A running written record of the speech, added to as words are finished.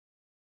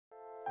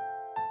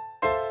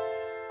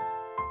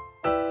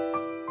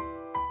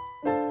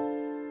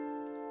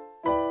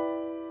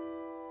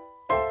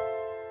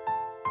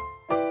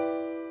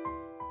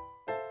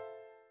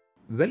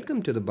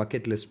Welcome to the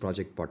Bucket List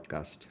Project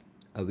podcast,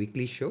 a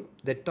weekly show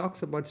that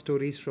talks about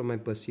stories from my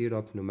pursuit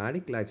of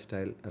nomadic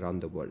lifestyle around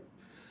the world.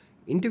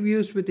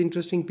 Interviews with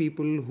interesting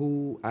people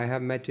who I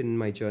have met in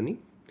my journey,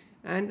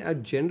 and a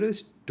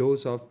generous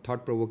dose of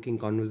thought provoking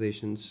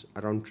conversations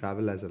around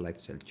travel as a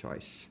lifestyle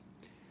choice.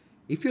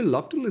 If you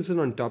love to listen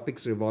on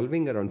topics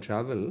revolving around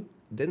travel,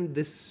 then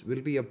this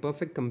will be a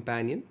perfect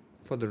companion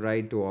for the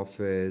ride to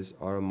office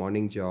or a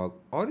morning jog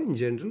or in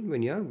general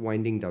when you are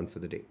winding down for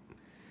the day.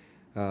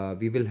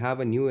 We will have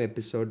a new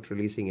episode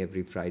releasing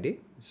every Friday.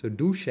 So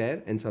do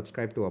share and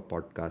subscribe to our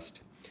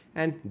podcast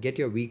and get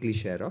your weekly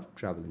share of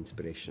travel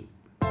inspiration.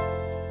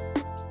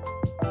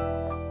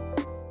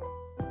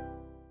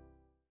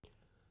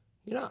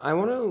 I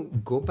want to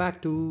go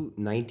back to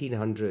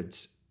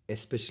 1900s,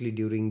 especially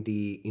during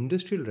the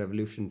Industrial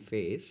Revolution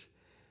phase,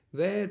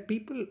 where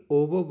people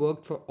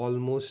overworked for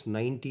almost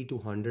 90 to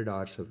 100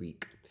 hours a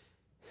week.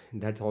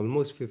 That's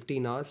almost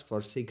 15 hours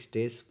for 6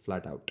 days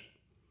flat out.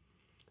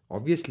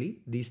 Obviously,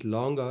 these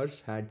long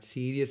hours had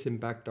serious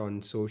impact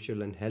on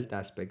social and health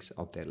aspects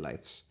of their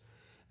lives.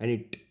 And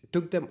it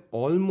took them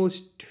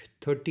almost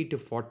 30 to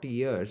 40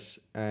 years,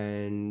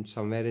 and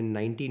somewhere in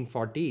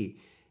 1940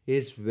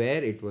 is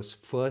where it was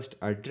first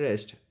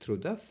addressed through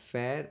the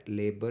Fair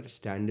Labor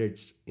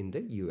Standards in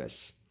the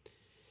US.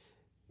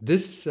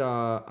 This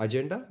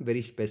agenda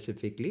very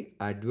specifically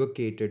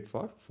advocated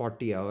for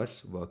 40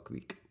 hours work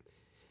week.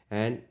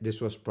 And this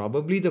was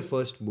probably the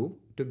first move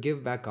to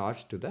give back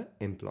hours to the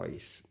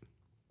employees.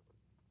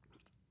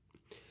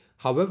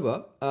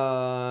 However,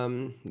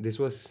 this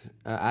was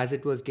as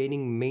it was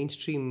gaining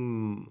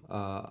mainstream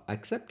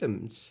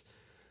acceptance,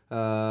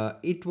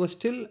 it was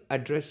still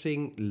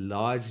addressing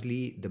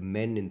largely the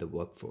men in the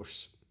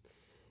workforce.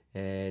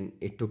 And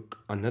it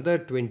took another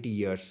 20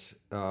 years,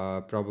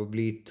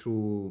 probably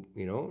through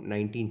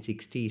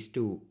 1960s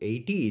to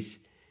 80s,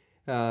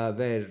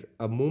 where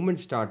a movement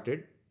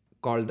started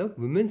called the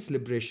Women's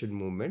Liberation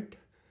Movement,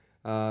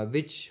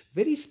 which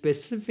very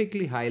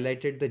specifically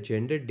highlighted the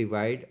gender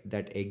divide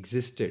that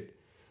existed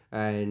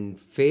and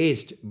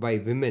faced by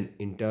women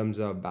in terms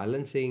of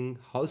balancing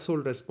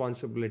household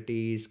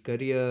responsibilities,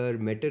 career,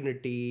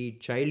 maternity,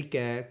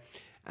 childcare,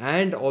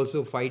 and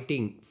also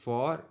fighting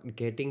for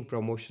getting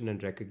promotion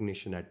and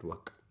recognition at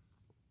work.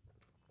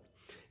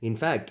 In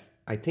fact,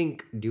 I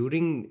think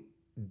during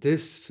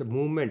this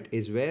movement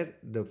is where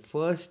the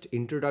first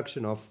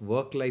introduction of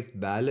work life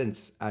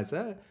balance as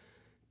a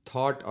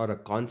thought or a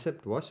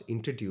concept was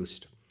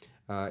introduced.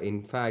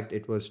 In fact,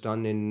 it was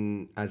done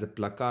in as a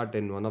placard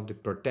in one of the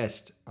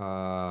protests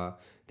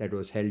that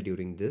was held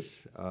during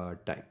this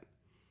time.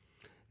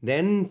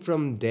 Then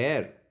from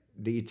there,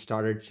 it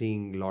started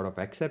seeing a lot of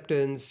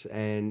acceptance,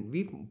 and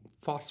we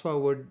fast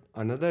forward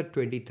another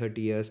 20, 30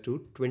 years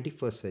to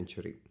 21st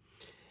century.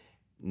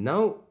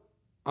 Now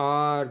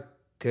our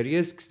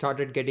careers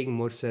started getting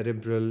more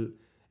cerebral,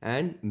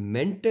 and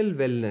mental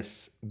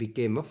wellness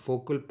became a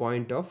focal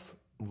point of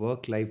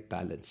work life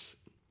balance.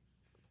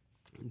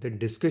 The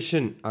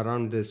discussion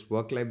around this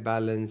work life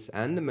balance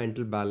and the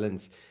mental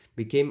balance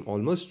became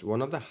almost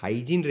one of the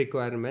hygiene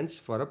requirements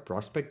for a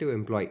prospective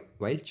employee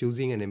while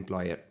choosing an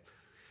employer.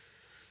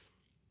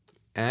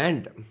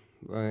 And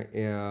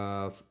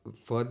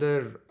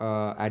further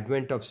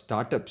advent of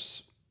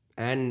startups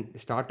and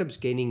startups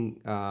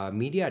gaining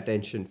media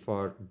attention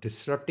for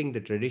disrupting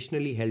the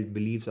traditionally held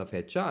beliefs of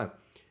HR,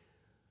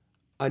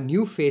 a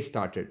new phase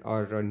started,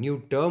 or a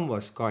new term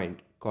was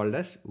coined called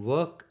as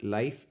work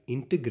life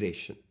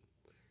integration,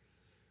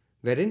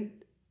 wherein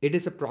it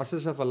is a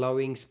process of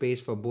allowing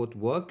space for both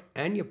work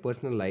and your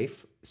personal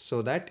life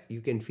so that you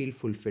can feel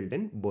fulfilled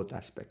in both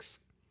aspects.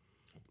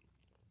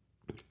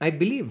 I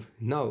believe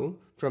now,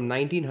 from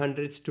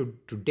 1900s to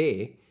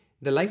today,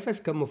 the life has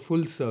come a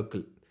full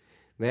circle.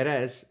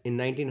 Whereas in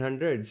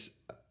 1900s,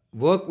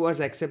 work was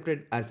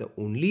accepted as the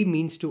only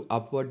means to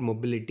upward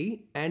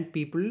mobility, and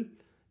people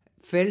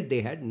felt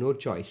they had no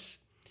choice.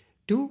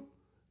 To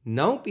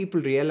now,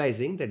 people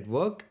realizing that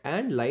work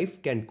and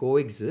life can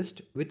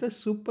coexist with a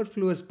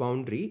superfluous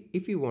boundary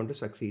if you want to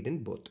succeed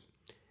in both.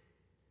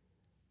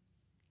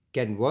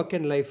 Can work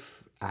and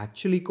life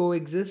actually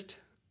coexist?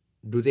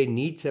 Do they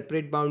need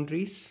separate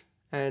boundaries?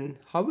 And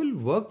how will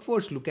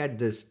workforce look at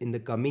this in the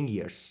coming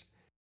years?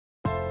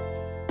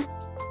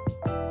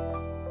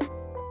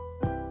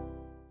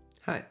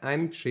 Hi,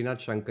 I'm Srinath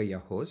Shankar, your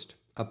host,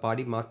 a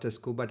Party Master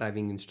scuba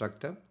diving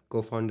instructor,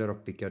 co-founder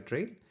of Pick Your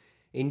Trail,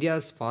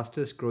 India's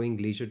fastest growing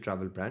leisure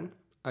travel brand,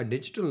 a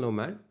digital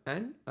nomad,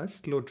 and a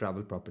slow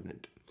travel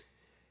proponent.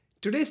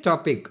 Today's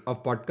topic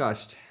of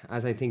podcast,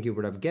 as I think you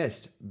would have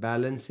guessed,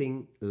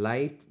 balancing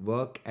life,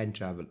 work, and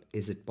travel.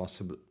 Is it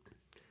possible?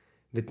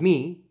 With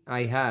me,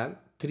 I have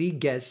three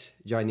guests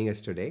joining us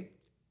today.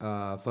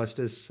 First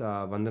is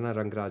Vandana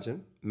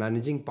Rangarajan,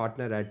 managing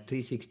partner at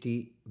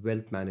 360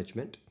 Wealth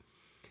Management,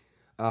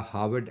 a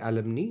Harvard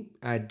alumni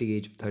at the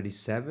age of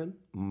 37,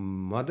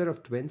 mother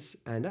of twins,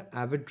 and an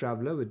avid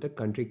traveler with a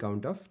country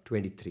count of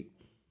 23.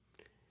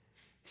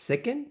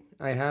 Second,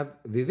 I have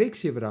Vivek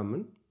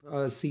Sivaraman,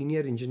 a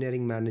senior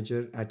engineering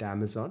manager at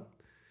Amazon,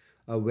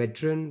 a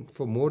veteran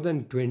for more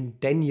than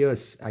 10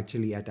 years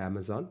actually at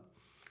Amazon,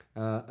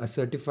 a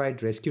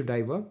certified rescue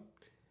diver,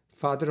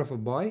 father of a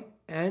boy,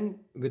 and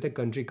with a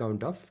country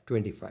count of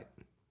 25.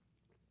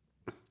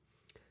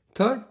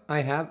 Third,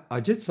 I have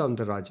Ajit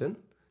Soundarajan,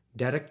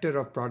 Director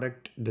of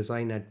Product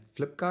Design at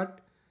Flipkart,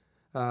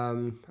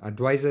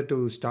 advisor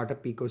to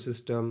startup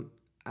ecosystem,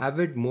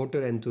 avid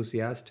motor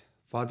enthusiast,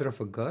 father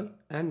of a girl,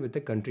 and with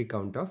a country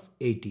count of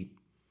 80.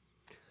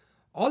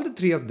 All the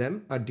three of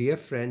them are dear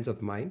friends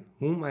of mine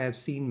whom I have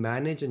seen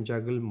manage and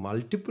juggle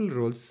multiple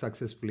roles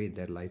successfully in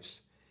their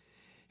lives.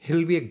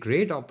 It'll be a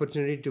great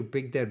opportunity to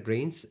pick their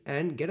brains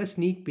and get a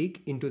sneak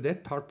peek into their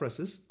thought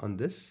process on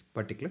this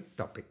particular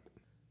topic.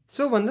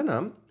 So,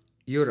 Vandana,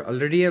 you're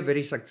already a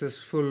very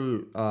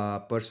successful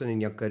person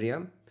in your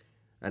career,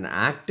 an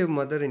active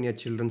mother in your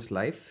children's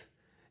life,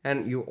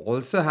 and you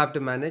also have to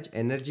manage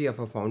energy of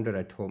a founder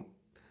at home.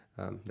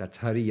 That's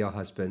Hari, your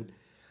husband.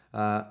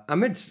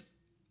 Amidst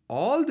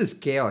all this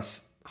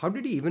chaos, how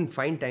did you even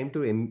find time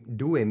to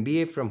do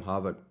MBA from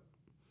Harvard?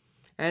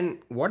 And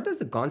what does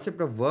the concept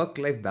of work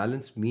life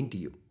balance mean to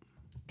you?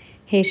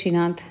 Hey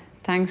Srinath,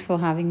 thanks for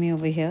having me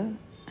over here.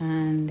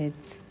 And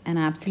it's an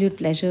absolute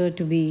pleasure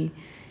to be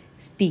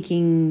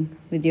speaking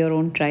with your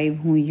own tribe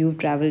who you've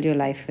traveled your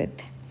life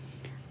with.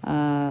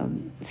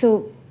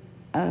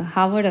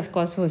 Harvard, of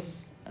course,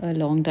 was a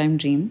long time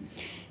dream.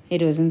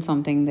 It wasn't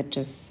something that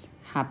just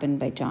happened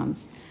by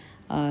chance.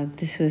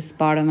 This was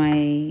part of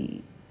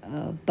my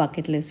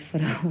bucket list for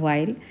a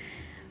while.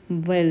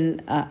 Well,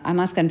 I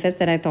must confess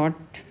that I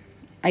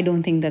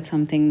don't think that's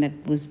something that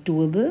was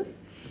doable.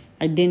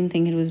 I didn't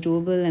think it was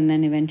doable, and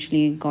then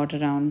eventually got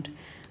around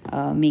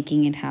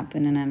making it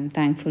happen. And I'm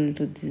thankful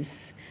to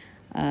this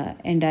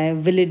entire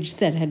village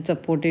that had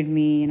supported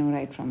me,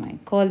 right from my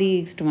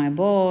colleagues to my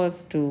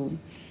boss to,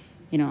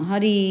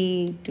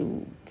 Hari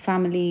to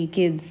family,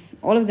 kids,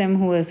 all of them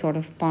who were sort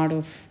of part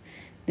of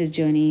this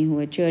journey, who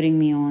were cheering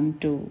me on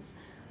to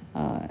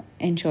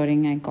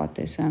ensuring I got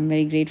this. So I'm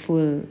very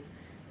grateful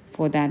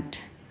for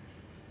that.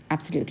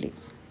 Absolutely.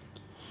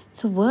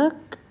 So,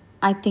 work,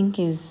 I think,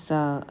 is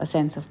a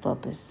sense of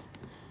purpose.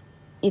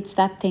 It's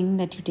that thing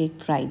that you take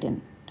pride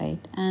in, right?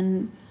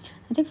 And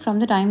I think from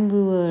the time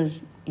we were,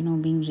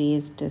 being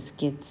raised as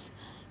kids,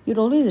 you'd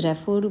always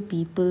refer to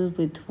people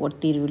with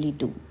what they really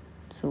do.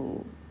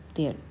 So,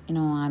 they're,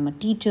 I'm a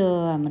teacher,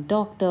 I'm a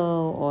doctor,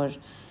 or,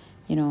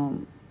 you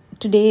know,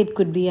 today it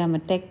could be I'm a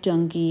tech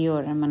junkie or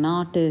I'm an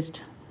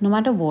artist. No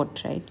matter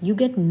what, right? You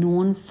get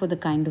known for the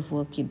kind of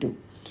work you do.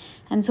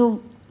 And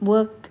so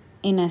work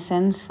in a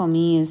sense for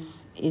me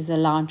is a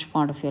large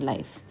part of your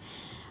life.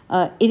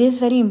 It is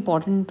very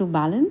important to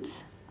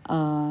balance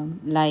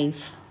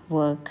life,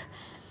 work,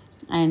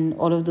 and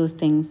all of those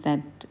things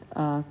that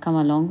come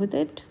along with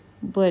it,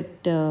 but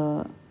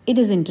it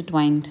is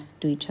intertwined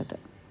to each other.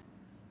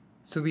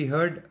 So we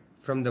heard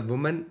from the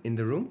woman in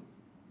the room.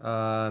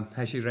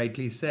 As she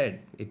rightly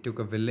said, it took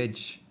a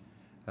village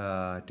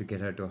to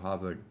get her to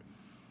Harvard.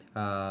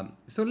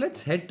 So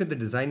let's head to the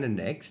designer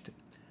next.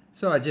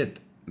 So Ajit,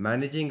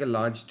 managing a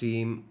large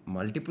team,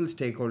 multiple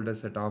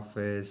stakeholders at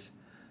office,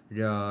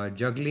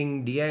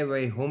 juggling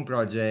DIY home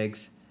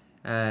projects,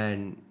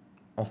 and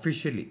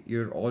officially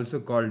you're also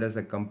called as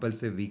a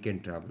compulsive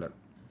weekend traveler.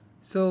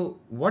 So,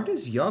 what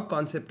is your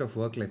concept of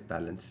work life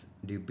balance?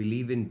 Do you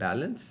believe in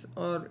balance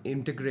or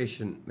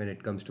integration when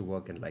it comes to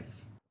work and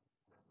life?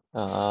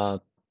 Uh,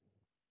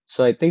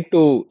 so I think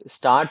to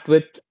start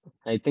with,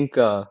 I think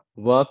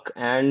work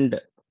and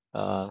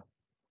uh,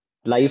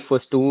 life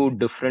was two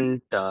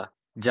different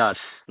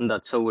jars. And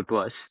that's how it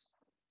was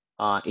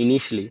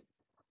initially.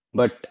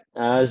 But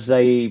as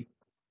I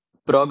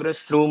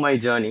progressed through my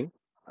journey,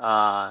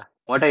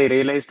 what I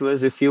realized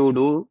was if you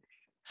do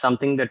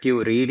something that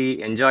you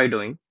really enjoy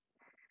doing,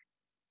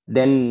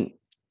 then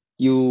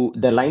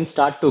the lines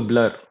start to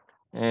blur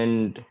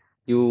and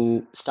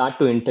you start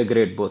to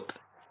integrate both.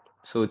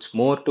 So it's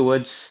more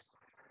towards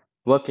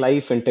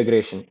work-life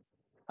integration.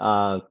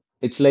 Uh,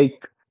 it's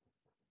like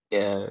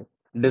uh,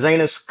 design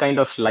is kind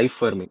of life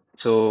for me.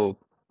 So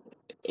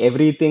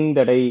everything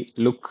that I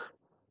look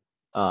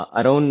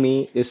around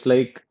me is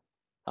like,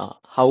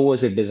 how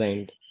was it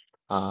designed?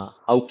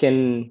 How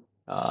can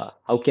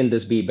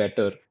this be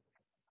better?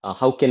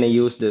 How can I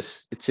use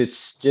this?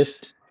 It's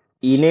just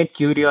innate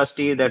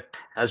curiosity that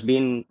has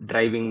been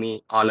driving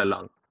me all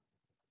along.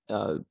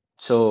 Uh,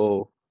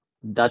 so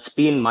that's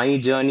been my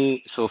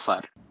journey so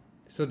far.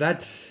 So,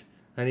 that's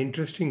an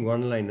interesting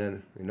one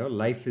liner.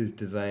 Life is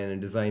design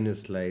and design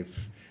is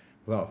life.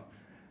 Wow.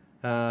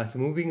 So,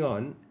 moving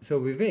on. So,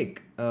 Vivek,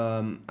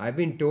 I've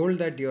been told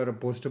that you're a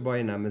poster boy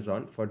in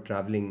Amazon for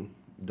traveling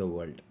the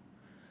world.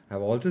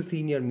 I've also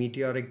seen your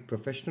meteoric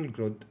professional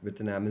growth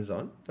within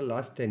Amazon the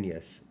last 10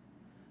 years.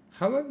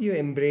 How have you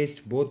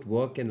embraced both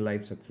work and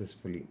life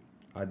successfully?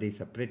 Are they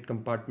separate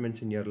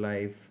compartments in your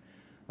life?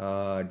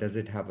 Does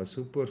it have a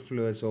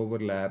superfluous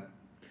overlap?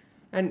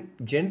 And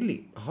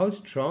generally, how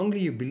strongly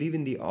you believe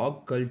in the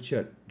org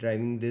culture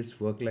driving this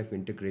work life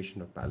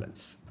integration of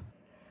balance?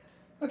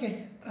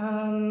 Okay.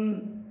 I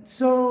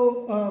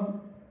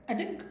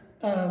think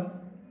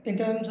in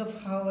terms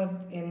of how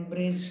I've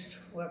embraced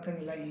work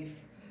and life,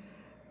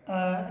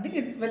 I think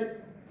it well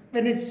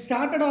when it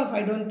started off,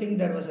 I don't think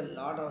there was a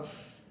lot of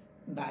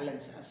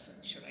balance as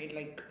such, right?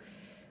 Like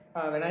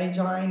when I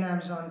joined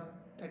Amazon,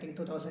 I think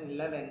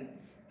 2011.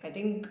 I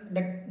think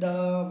that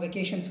the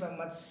vacations were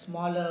much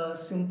smaller,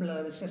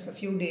 simpler. It's just a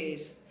few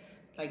days,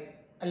 like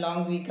a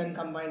long weekend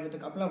combined with a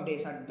couple of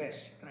days at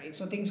best, right?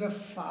 So things were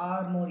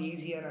far more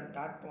easier at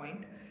that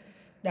point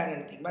than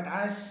anything. But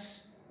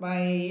as my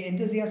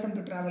enthusiasm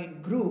to travel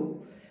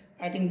grew,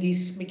 I think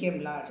these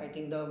became large. I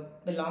think the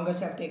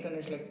longest I've taken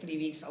is like 3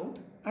 weeks out,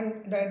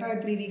 and the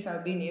entire 3 weeks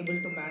I've been able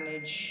to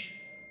manage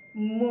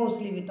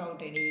mostly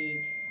without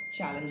any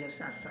challenges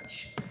as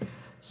such.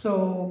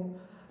 So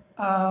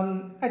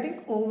I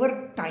think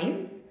over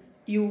time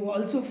you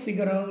also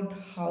figure out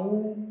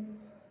how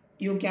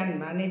you can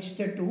manage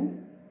the two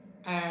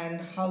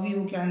and how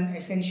you can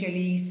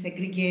essentially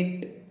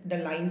segregate the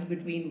lines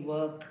between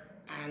work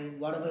and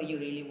whatever you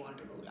really want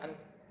to do. And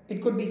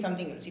it could be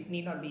something else, it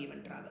need not be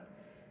even travel,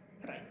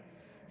 right?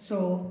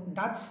 So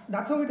that's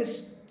how it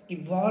is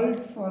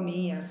evolved for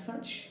me as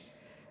such.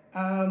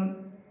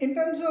 In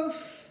terms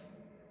of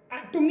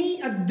to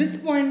me at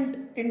this point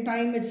in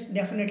time, it's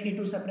definitely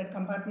two separate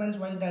compartments.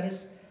 While there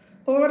is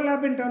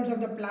overlap in terms of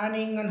the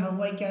planning and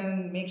how I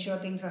can make sure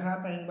things are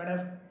happening, but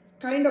I've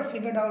kind of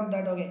figured out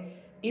that okay,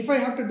 if I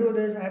have to do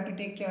this, I have to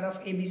take care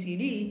of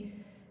ABCD,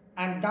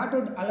 and that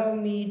would allow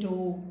me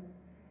to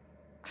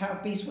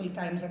have peaceful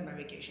times at my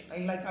vacation.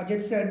 Right? Like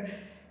Ajit said,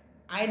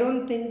 I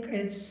don't think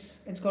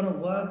it's gonna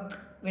work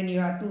when you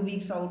are 2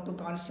 weeks out to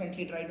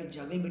constantly try to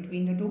juggle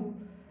between the two.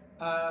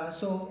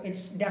 So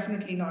it's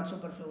definitely not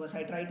superfluous.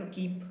 I try to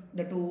keep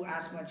the two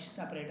as much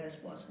separate as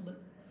possible.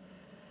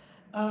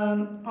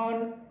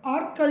 On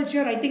art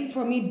culture, I think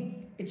for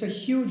me it's a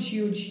huge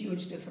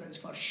difference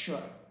for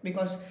sure,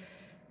 because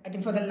I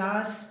think for the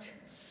last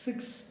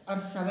 6 or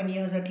 7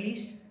 years at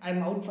least,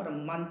 I'm out for a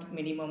month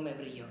minimum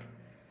every year,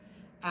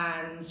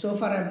 and so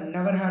far I've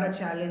never had a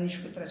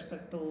challenge with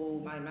respect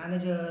to my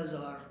managers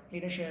or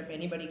leadership,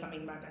 anybody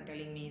coming back and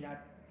telling me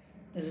that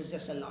this is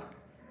just a lot,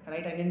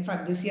 right? And in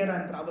fact this year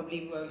I'm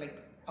probably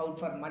like out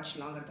for much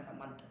longer than a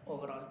month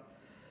overall.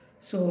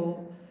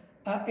 So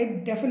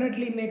it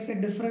definitely makes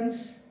a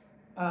difference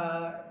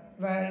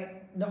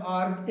where the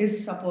org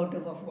is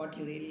supportive of what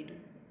you really do.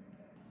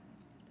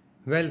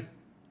 Well,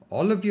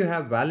 all of you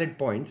have valid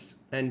points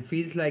and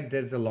feels like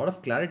there's a lot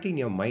of clarity in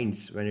your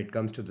minds when it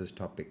comes to this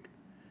topic.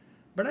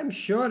 But I'm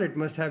sure it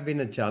must have been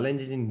a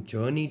challenging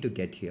journey to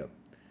get here.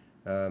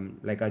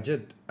 Like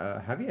Ajit,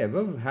 have you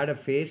ever had a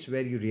phase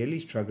where you really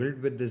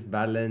struggled with this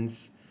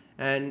balance?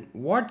 And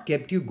what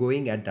kept you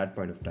going at that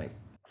point of time?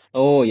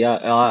 Oh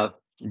yeah,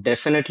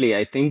 definitely.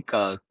 I think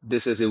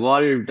this has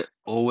evolved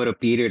over a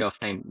period of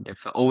time,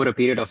 over a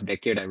period of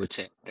decade, I would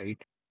say,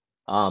 right?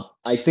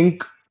 I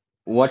think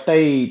what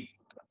I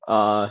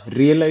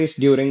realized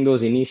during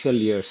those initial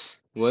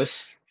years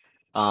was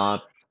uh,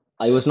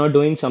 I was not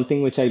doing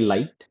something which I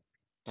liked,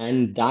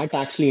 and that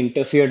actually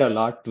interfered a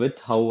lot with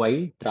how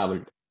I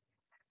traveled.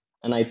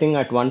 And I think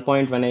at one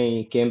point when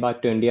I came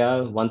back to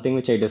India, one thing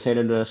which I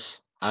decided was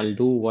I'll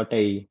do what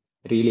I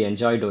really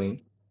enjoy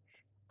doing.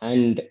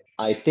 And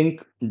I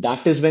think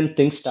that is when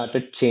things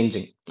started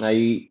changing.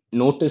 I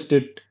noticed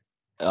it,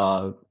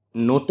 uh,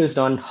 noticed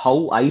on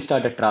how I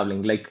started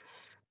traveling, like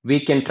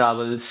weekend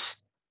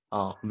travels.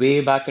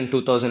 Way back in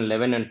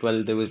 2011 and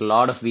 12, there was a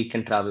lot of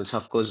weekend travels,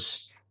 of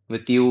course,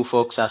 with you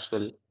folks as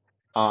well.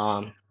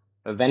 Um,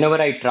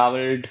 Whenever I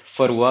traveled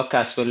for work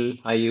as well,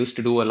 I used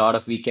to do a lot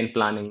of weekend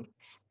planning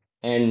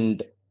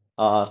and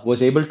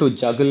was able to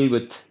juggle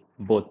with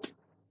both.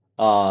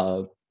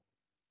 Uh,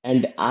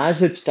 and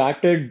as it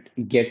started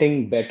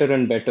getting better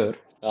and better,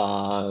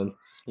 uh,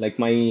 like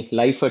my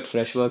life at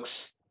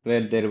Freshworks,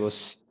 where there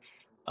was,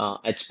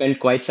 I'd spent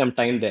quite some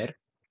time there.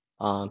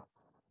 Uh,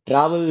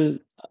 Travel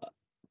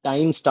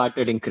time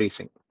started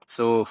increasing.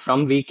 So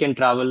from weekend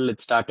travel,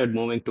 it started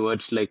moving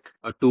towards like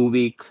a 2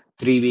 week,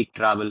 3 week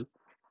travel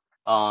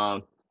uh,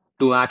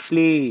 to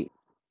actually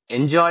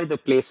enjoy the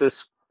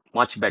places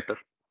much better.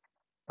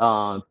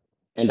 Uh,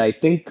 and I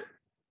think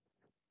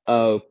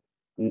uh,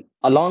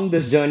 along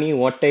this journey,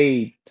 what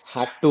I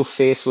had to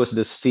face was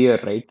this fear,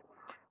 right?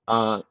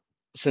 Uh,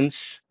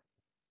 since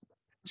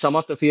some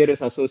of the fear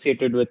is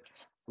associated with,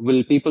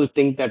 will people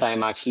think that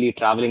I'm actually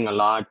traveling a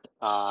lot?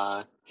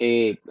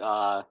 Hey,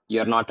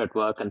 you're not at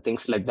work and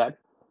things like that.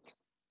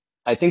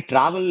 I think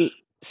travel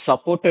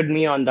supported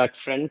me on that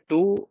front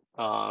to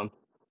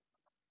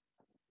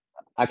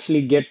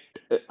actually get.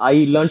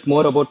 I learned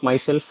more about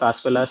myself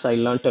as well as I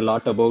learned a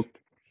lot about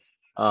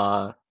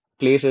uh,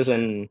 places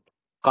and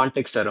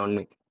context around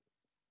me.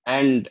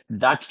 And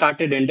that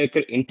started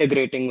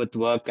integrating with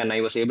work, and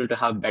I was able to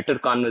have better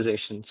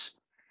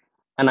conversations.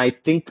 And I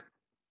think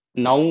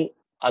now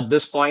at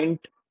this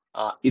point,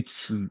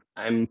 it's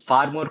I'm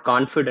far more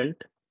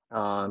confident.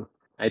 Uh,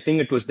 I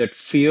think it was that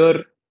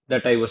fear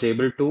that I was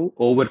able to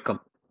overcome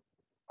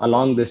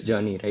along this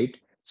journey, right?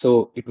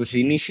 So it was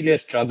initially a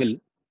struggle,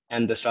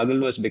 and the struggle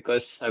was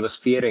because I was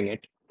fearing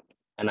it.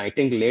 And I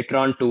think later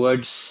on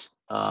towards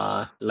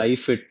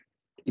life,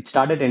 it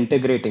started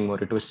integrating more.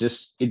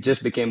 It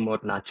just became more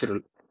natural.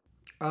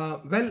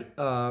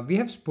 We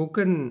have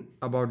spoken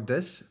about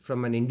this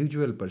from an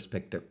individual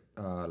perspective,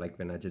 like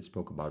when Ajit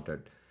spoke about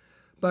it.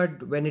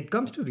 But when it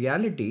comes to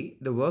reality,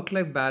 the work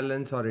life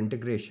balance or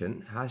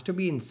integration has to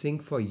be in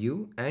sync for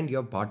you and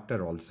your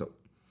partner also.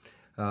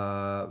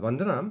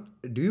 Vandana,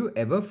 do you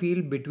ever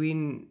feel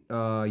between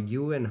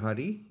you and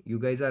Hari, you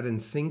guys are in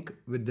sync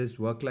with this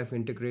work life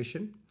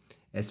integration,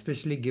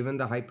 especially given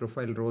the high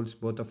profile roles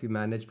both of you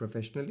manage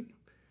professionally?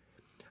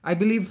 I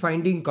believe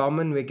finding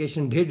common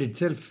vacation date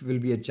itself will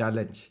be a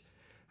challenge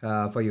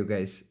for you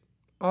guys.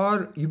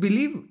 Or you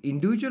believe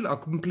individual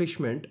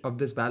accomplishment of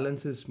this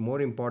balance is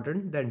more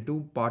important than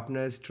two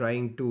partners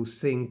trying to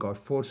sync or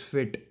force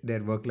fit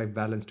their work life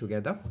balance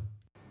together?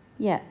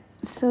 Yeah.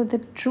 So the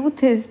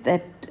truth is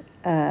that,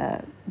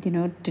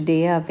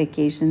 today our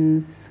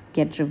vacations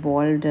get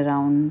revolved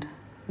around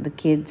the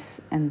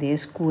kids and their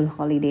school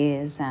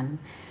holidays and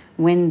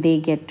when they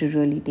get to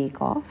really take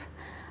off.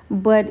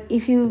 But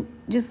if you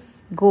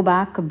just go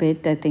back a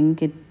bit, I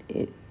think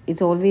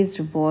it's always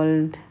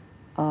revolved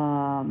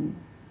um,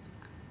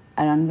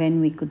 around when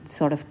we could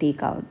sort of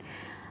take out.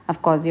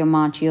 Of course, your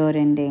March year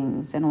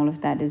endings and all of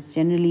that is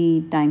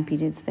generally time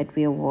periods that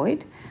we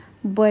avoid,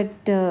 but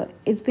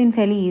it's been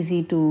fairly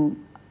easy to,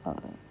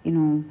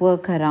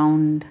 work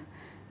around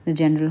the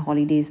general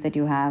holidays that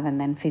you have and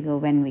then figure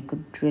when we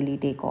could really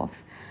take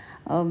off.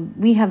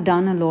 We have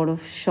done a lot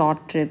of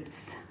short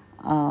trips,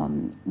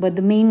 but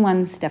the main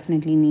ones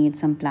definitely need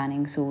some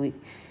planning. So,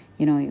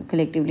 you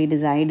collectively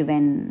decide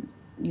when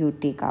you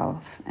take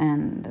off,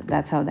 and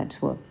that's how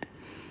that's worked.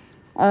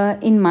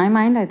 In my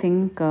mind, I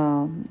think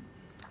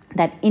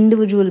that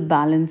individual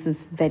balance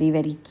is very,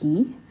 very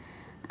key.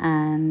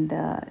 And,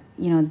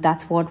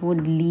 that's what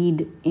would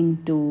lead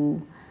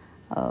into,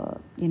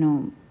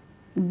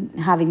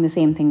 having the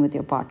same thing with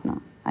your partner.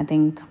 I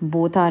think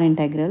both are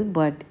integral,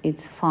 but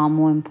it's far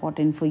more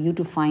important for you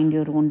to find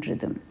your own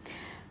rhythm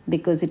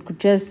because it could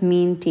just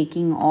mean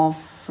taking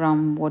off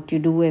from what you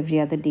do every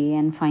other day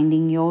and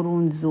finding your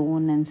own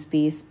zone and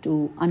space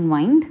to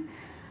unwind.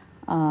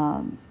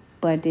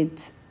 But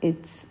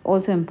it's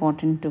also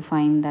important to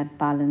find that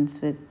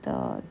balance with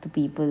the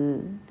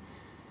people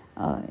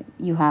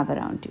you have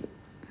around you.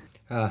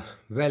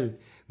 Well,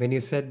 when you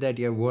said that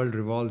your world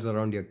revolves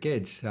around your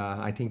kids,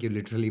 I think you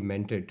literally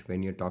meant it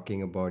when you're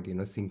talking about,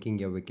 syncing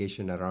your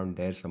vacation around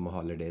their summer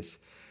holidays.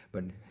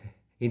 But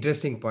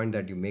interesting point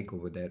that you make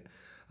over there.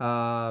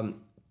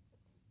 Um,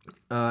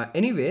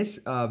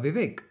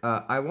 Vivek,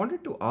 I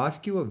wanted to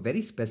ask you a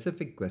very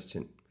specific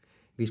question.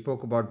 We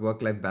spoke about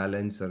work life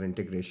balance or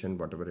integration,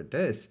 whatever it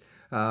is.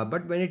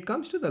 But when it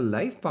comes to the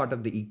life part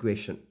of the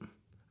equation,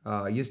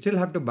 you still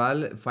have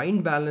to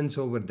find balance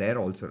over there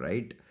also,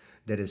 right?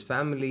 There is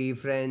family,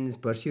 friends,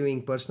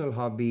 pursuing personal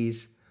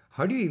hobbies.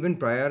 How do you even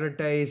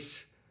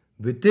prioritize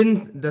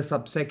within the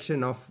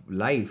subsection of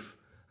life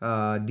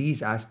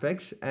these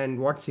aspects, and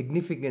what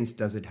significance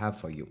does it have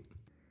for you?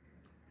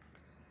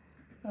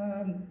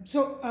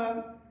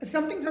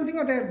 Something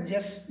that I've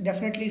just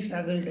definitely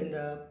struggled in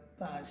the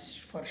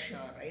past for sure,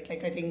 right?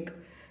 Like I think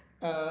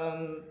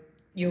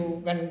you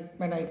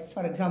when I,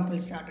 for example,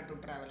 started to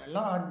travel a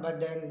lot, but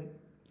then,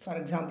 for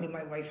example,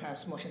 my wife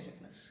has motion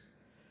sickness,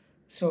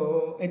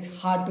 so it's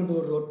hard to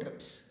do road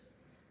trips.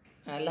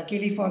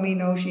 Luckily for me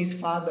now, she's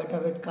far better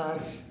with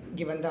cars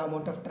given the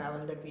amount of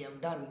travel that we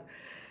have done.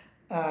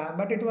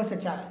 But it was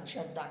a challenge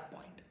at that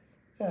point,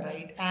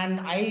 right? And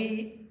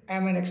I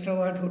am an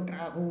extrovert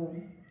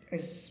who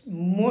is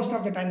most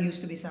of the time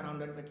used to be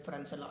surrounded with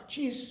friends a lot.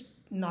 She's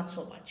not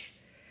so much,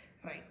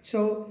 right?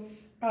 So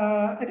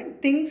I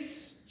think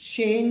things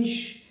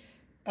change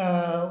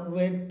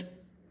with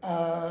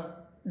uh,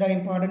 the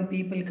important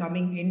people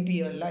coming into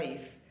your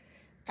life,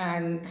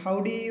 and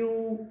how do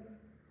you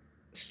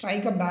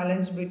strike a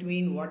balance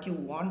between what you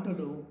want to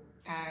do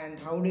and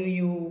how do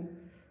you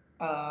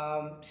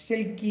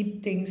still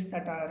keep things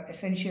that are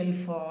essential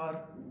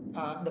for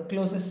the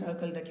closest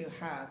circle that you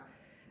have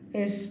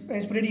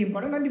is pretty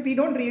important. And if we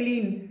don't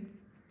really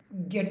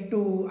get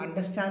to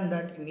understand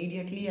that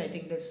immediately, I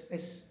think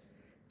this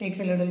takes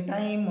a little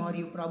time, or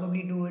you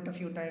probably do it a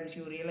few times,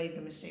 you realize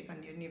the mistake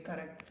and then you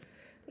correct.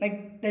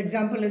 Like the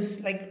example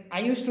is, like, I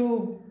used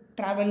to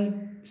travel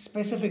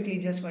specifically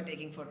just for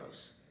taking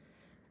photos.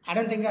 I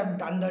don't think I've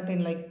done that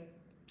in like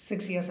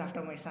 6 years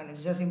after my son.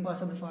 It's just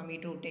impossible for me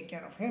to take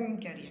care of him,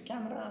 carry a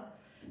camera,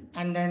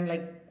 and then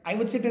like I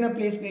would sit in a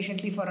place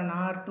patiently for an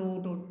hour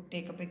to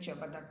take a picture,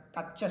 but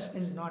that just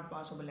is not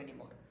possible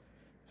anymore.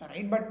 All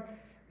right, but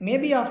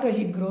maybe after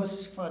he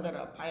grows further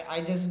up,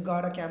 I just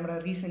got a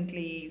camera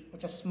recently,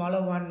 which is a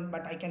smaller one,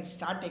 but I can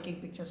start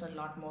taking pictures a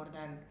lot more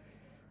than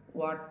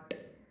what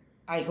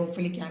I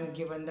hopefully can,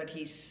 given that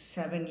he's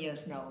 7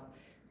 years now.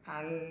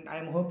 And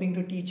I'm hoping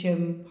to teach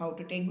him how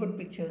to take good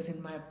pictures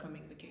in my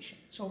upcoming vacation.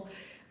 So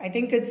I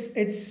think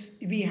it's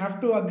we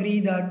have to agree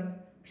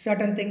that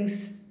certain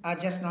things are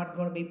just not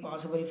going to be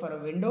possible for a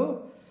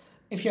window.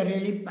 If you're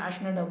really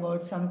passionate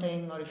about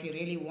something, or if you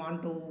really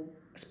want to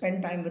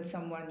spend time with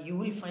someone, you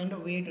will find a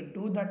way to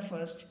do that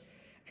first,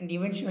 and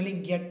eventually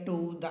get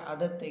to the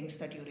other things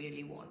that you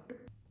really want to.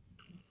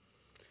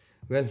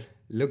 Well,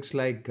 looks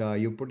like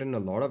you put in a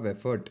lot of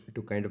effort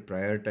to kind of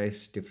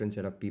prioritize different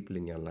set of people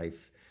in your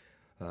life.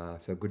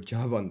 So good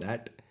job on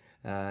that.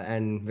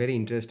 And very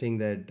interesting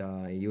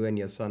that you and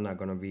your son are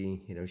going to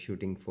be,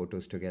 shooting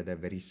photos together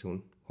very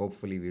soon.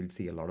 Hopefully, we'll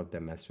see a lot of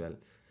them as well.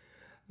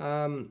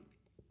 Um,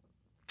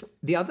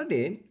 the other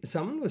day,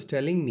 someone was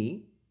telling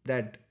me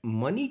that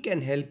money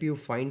can help you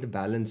find the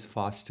balance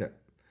faster.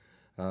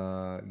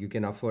 You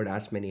can afford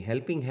as many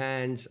helping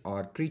hands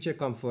or creature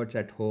comforts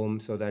at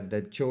home so that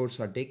the chores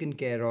are taken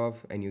care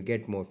of and you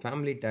get more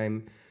family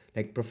time.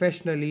 Like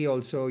professionally,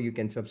 also, you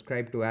can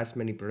subscribe to as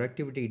many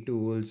productivity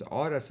tools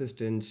or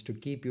assistants to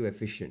keep you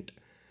efficient.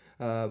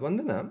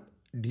 Vandana,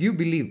 do you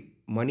believe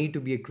money to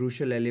be a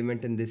crucial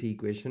element in this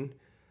equation?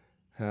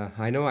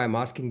 I know I'm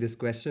asking this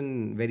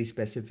question very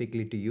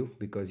specifically to you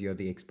because you're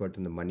the expert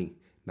in the money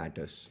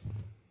matters.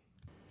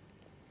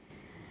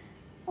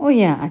 Oh,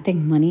 yeah, I think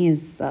money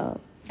is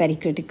very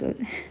critical.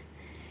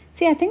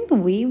 See, I think the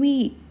way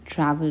we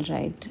travel,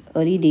 right?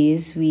 Early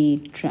days,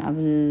 we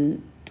travel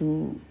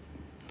to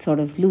sort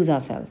of lose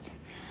ourselves.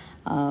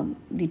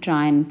 We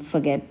try and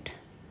forget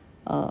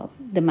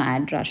the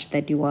mad rush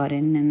that you are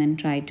in and then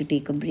try to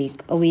take a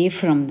break away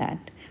from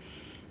that.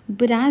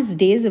 But as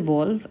days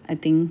evolve, I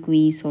think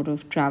we sort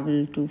of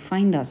travel to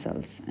find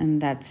ourselves, and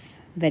that's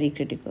very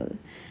critical.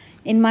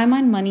 In my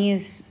mind, money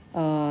is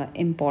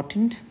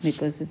important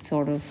because it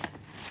sort of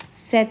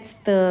sets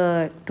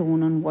the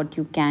tone on what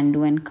you can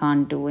do and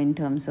can't do in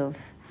terms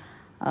of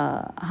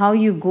how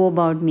you go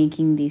about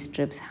making these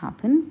trips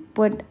happen.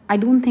 But I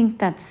don't think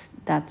that's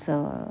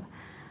a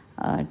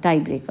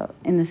tiebreaker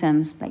in the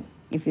sense like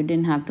if you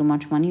didn't have too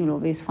much money, you'll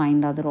always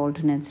find other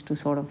alternates to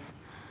sort of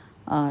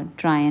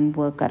try and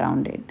work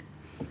around it.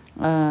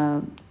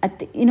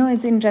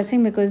 It's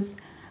interesting because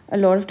a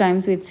lot of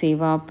times we'd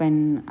save up,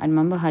 and I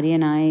remember Hari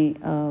and I,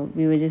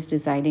 we were just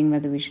deciding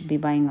whether we should be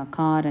buying a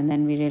car, and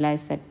then we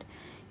realized that,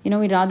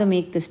 we'd rather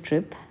make this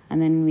trip,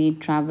 and then we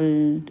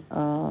traveled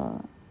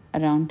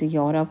around to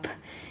Europe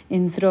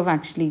instead of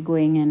actually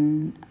going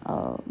and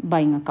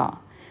buying a car.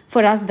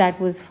 For us, that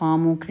was far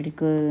more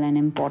critical and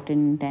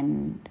important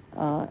and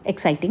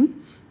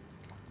exciting.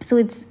 So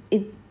it's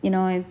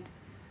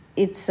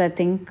I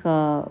think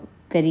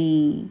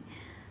very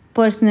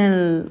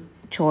personal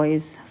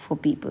choice for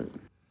people.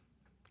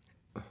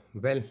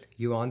 Well,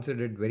 you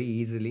answered it very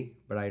easily,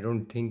 but I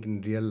don't think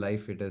in real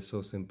life it is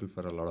so simple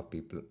for a lot of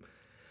people.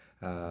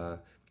 Uh,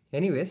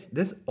 Anyways,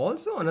 there's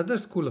also another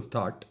school of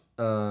thought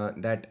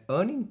that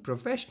earning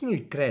professional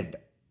cred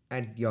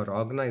at your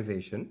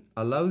organization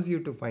allows you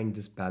to find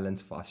this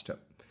balance faster.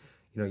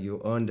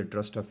 You earn the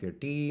trust of your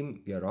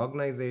team, your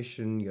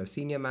organization, your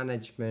senior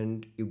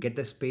management, you get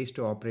the space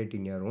to operate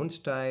in your own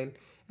style,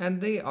 and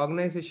the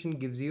organization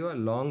gives you a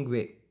long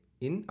way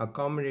in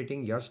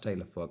accommodating your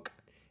style of work.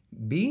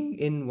 Being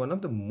in one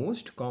of the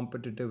most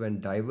competitive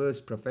and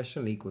diverse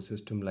professional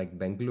ecosystem like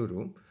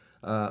Bengaluru,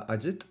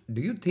 Ajit,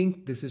 do you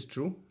think this is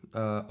true,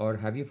 or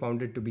have you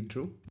found it to be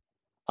true?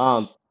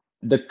 Um,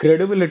 the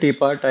credibility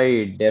part,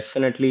 I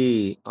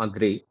definitely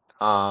agree.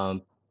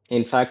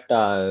 In fact,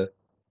 uh,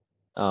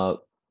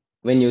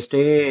 when you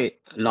stay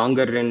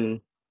longer in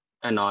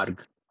an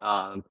org,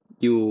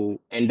 you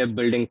end up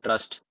building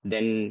trust,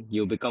 then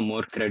you become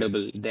more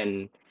credible,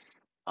 then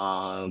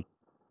uh,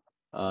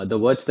 the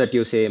words that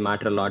you say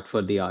matter a lot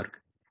for the org.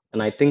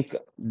 And I think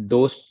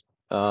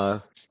uh,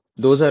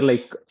 those are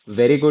like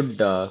very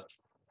good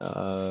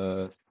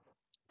uh,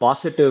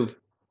 positive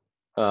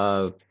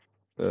uh,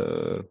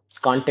 uh,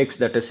 context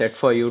that is set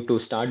for you to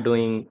start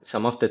doing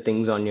some of the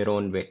things on your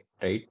own way,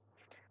 right?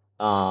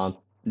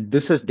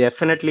 This has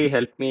definitely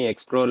helped me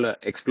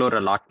explore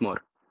a lot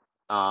more.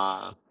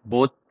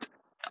 Both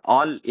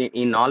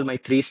in all my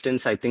three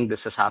stints, I think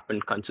this has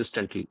happened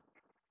consistently.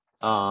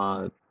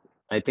 Uh,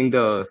 I think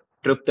the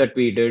trip that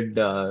we did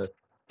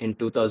in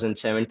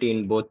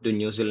 2017, both to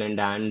New Zealand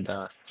and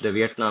the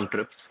Vietnam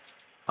trip,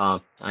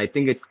 I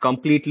think it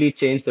completely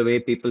changed the way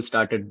people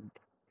started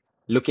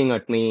looking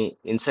at me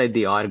inside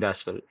the org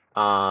as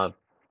well.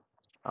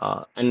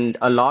 And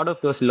a lot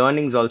of those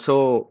learnings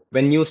also,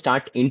 when you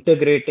start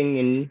integrating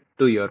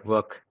into your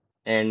work,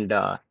 and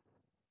uh,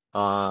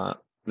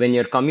 when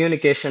your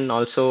communication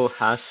also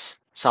has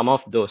some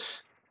of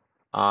those,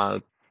 uh,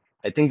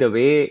 I think the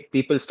way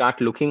people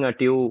start looking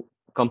at you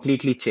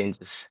completely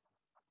changes.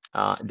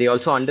 They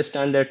also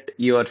understand that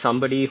you are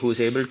somebody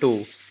who's able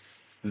to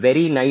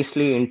very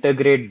nicely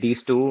integrate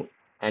these two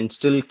and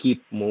still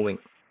keep moving,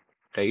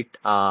 right?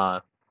 Uh,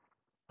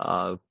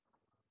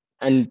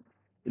 and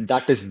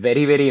that is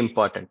very, very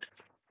important.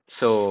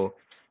 So,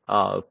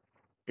 uh,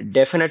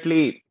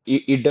 definitely,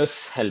 it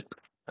does help.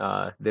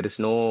 There is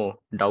no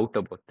doubt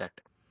about that.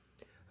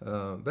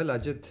 Well,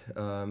 Ajit,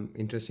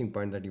 interesting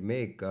point that you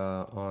make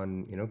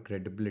on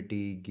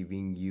credibility,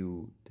 giving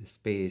you the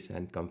space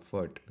and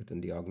comfort within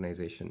the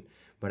organization.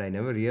 But I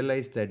never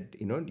realized that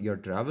your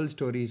travel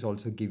stories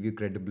also give you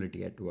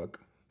credibility at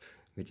work,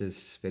 which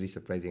is very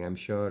surprising. I'm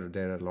sure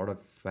there are a lot of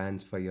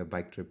fans for your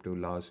bike trip to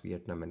Laos,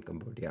 Vietnam, and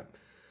Cambodia.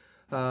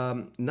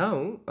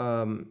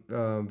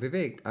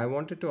 Vivek, I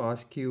wanted to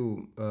ask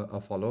you a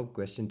follow-up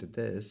question to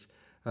this.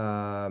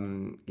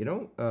 When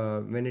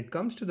it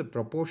comes to the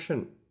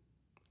proportion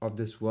of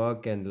this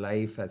work and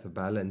life as a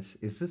balance,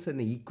 is this an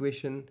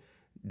equation?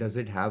 Does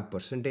it have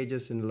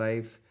percentages in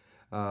life?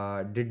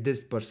 Did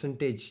this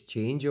percentage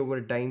change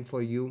over time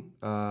for you?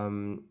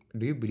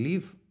 Do you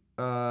believe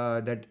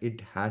that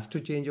it has to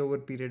change over a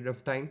period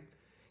of time?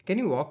 Can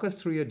you walk us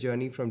through your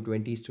journey from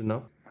 20s to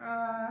now?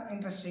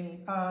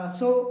 Interesting.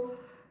 So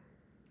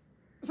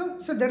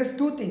there is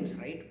two things,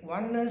 right?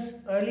 One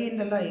is early in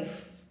the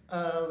life,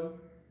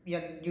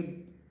 yeah,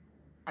 you,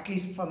 at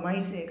least for my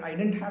sake, I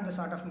didn't have the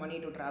sort of money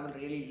to travel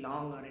really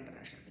long on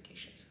international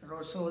vacations.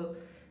 So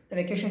the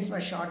vacations were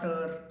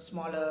shorter,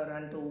 smaller,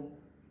 and to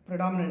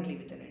predominantly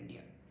within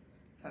India,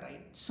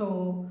 right?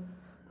 So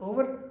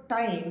over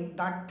time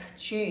that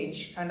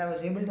changed, and I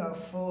was able to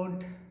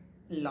afford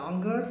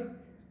longer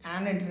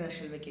and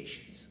international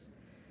vacations,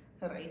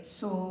 right?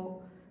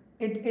 So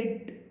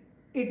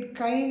it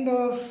kind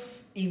of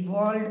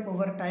evolved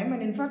over time,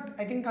 and in fact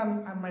I think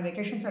my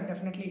vacations are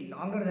definitely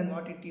longer than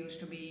what it used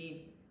to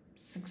be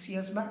 6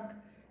 years back,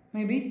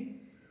 maybe.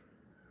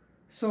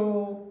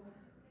 So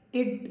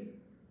it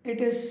it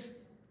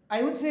is,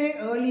 I would say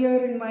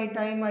earlier in my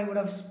time I would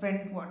have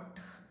spent what,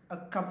 a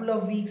couple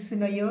of weeks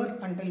in a year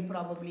until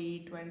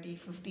probably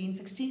 2015,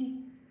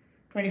 16,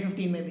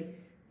 2015 maybe.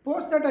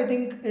 Post that I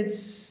think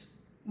it's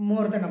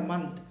more than a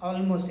month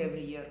almost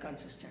every year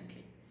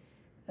consistently,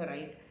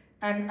 right?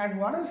 And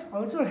what has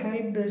also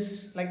helped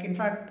is, like, in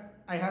fact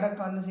I had a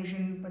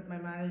conversation with my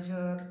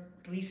manager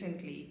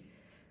recently.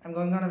 I'm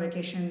going on a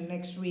vacation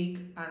next week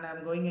and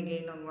I'm going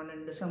again on one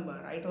in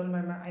December. I told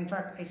in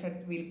fact I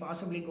said we'll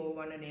possibly go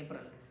one in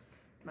April.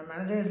 My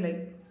manager is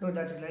like, no,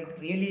 that's like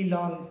really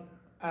long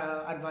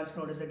advance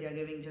notice that you're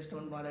giving, just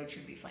don't bother, it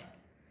should be fine.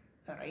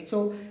 Right,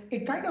 so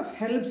it kind of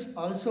helps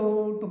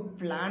also to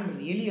plan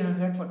really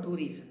ahead for two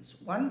reasons.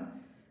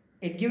 One,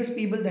 it gives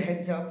people the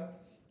heads up.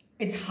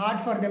 It's hard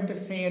for them to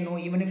say no,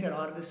 even if your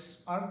org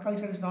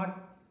culture is not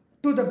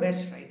to the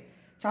best, right?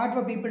 It's hard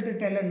for people to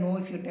tell a no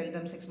if you tell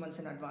them 6 months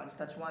in advance.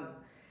 That's one.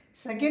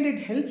 Second,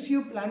 it helps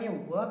you plan your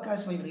work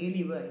as well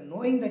really well,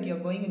 knowing that you're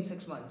going in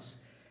 6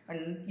 months,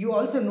 and you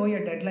also know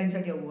your deadlines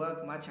at your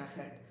work much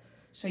ahead.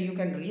 So you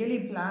can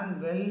really plan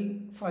well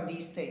for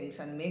these things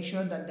and make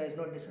sure that there's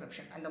no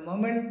disruption. And the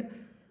moment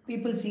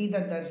people see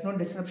that there's no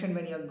disruption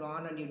when you're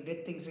gone and you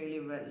did things really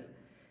well,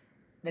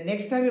 the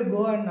next time you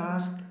go and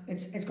ask,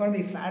 it's going to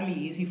be fairly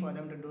easy for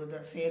them to do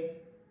the say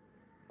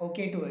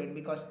okay to it,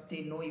 because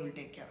they know you'll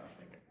take care of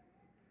it.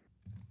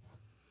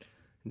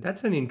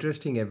 That's an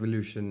interesting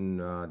evolution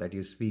that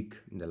you speak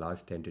in the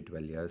last 10 to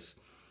 12 years.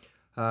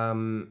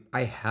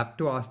 I have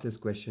to ask this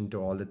question to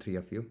all the three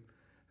of you.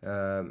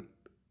 Um,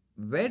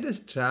 where does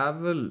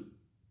travel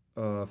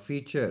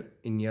feature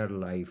in your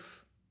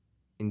life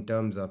in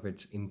terms of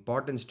its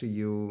importance to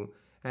you,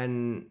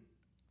 and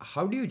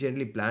how do you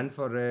generally plan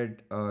for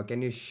it?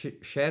 Can you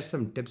share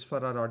some tips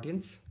for our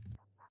audience?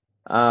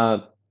 Uh,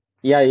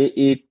 yeah,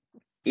 it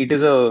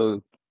is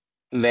a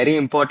very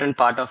important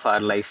part of our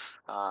life.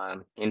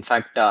 In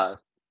fact,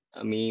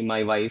 me,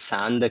 my wife,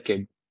 and the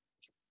kid,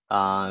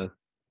 uh,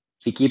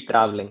 we keep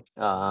traveling.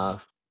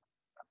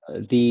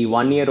 The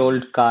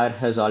 1-year-old car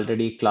has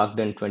already clocked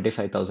in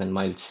 25,000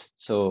 miles.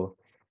 So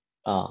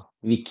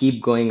we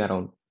keep going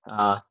around.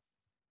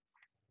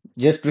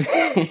 Just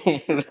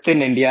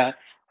within India,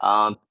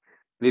 um,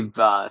 we've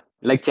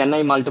like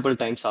Chennai multiple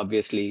times,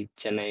 obviously.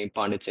 Chennai,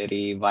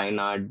 Pondicherry,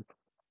 Wayanad,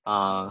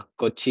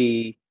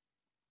 Kochi,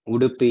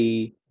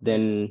 Udupi,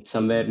 then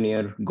somewhere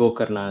near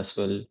Gokarna as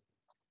well.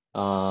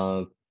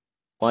 Uh,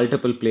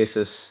 Multiple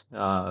places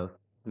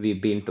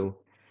we've been to.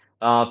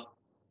 Uh,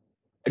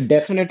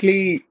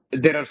 Definitely,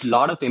 there are a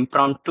lot of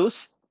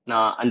impromptus,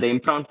 and the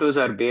impromptus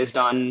are based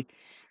on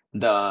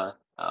the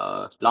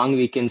long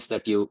weekends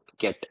that you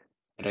get,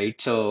 right?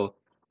 So,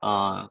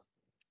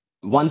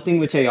 one thing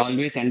which I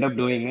always end up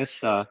doing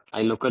is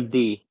I look at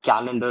the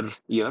calendar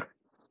year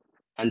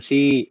and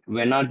see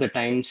when are the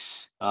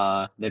times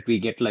that we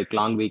get like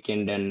long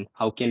weekend, and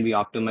how can we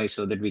optimize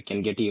so that we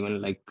can get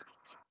even like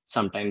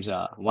sometimes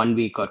 1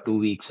 week or 2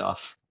 weeks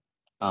off.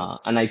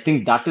 And I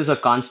think that is a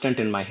constant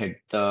in my head.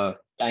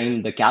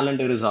 The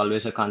calendar is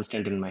always a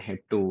constant in my head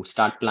to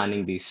start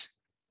planning these.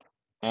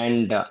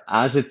 And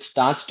as it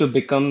starts to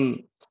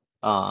become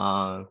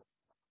uh,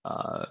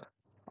 uh,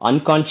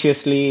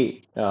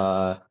 unconsciously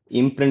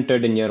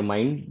imprinted in your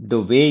mind, the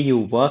way you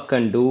work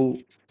and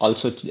do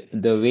also,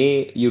 the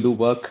way you do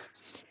work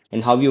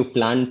and how you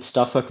plan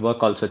stuff at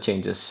work also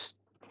changes.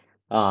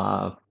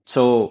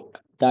 So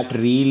that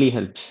really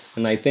helps.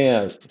 And I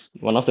think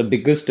one of the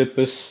biggest tip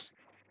is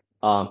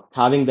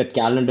having that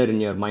calendar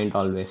in your mind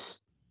always.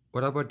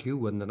 What about you,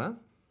 Vandana?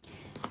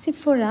 See,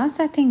 for us,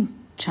 I think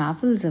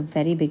travel is a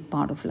very big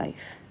part of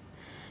life,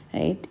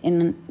 right?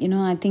 And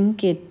I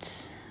think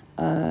it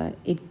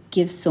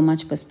gives so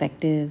much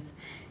perspective.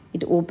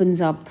 It opens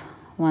up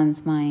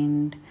one's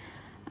mind,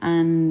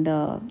 and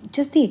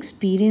just the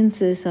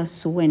experiences are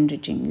so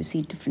enriching. You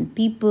see different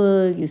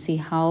people. You see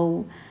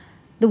how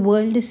the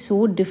world is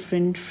so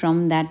different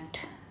from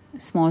that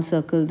small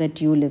circle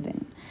that you live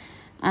in.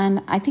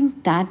 And I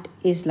think that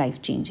is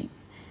life changing.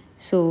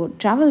 So,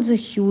 travel is a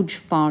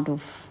huge part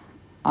of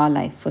our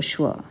life for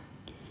sure.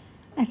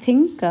 I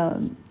think,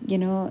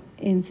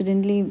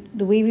 incidentally,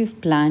 the way we've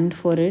planned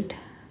for it,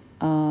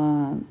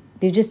 uh,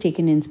 we've just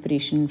taken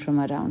inspiration from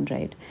around,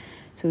 right?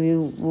 So we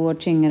were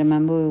watching, I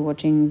remember we were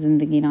watching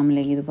Zindagi Na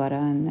Milegi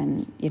Dobara, and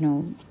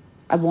then,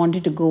 I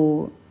wanted to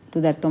go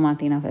to that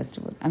Tomatina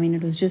festival. I mean,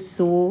 it was just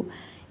so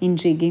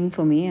intriguing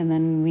for me. And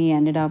then we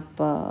ended up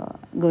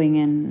going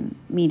and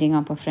meeting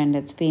up a friend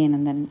at Spain,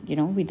 and then,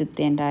 we did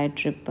the entire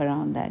trip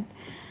around that.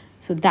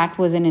 So that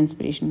was an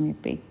inspiration we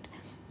picked.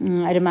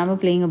 I remember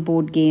playing a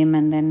board game,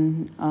 and then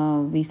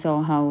we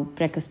saw how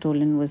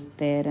Precastolen was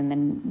there, and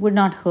then would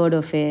not heard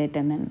of it,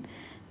 and then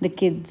the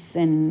kids,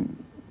 and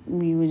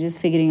we were just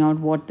figuring out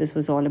what this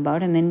was all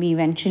about, and then we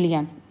eventually,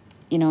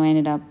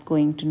 ended up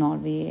going to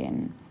Norway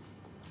and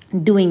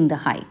doing the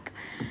hike.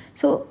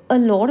 So a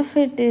lot of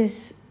it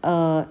is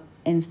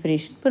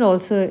inspiration, but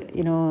also,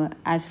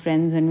 as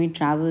friends, when we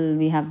travel,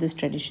 we have this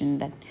tradition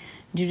that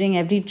during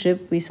every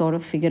trip, we sort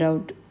of figure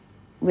out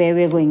where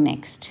we're going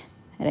next,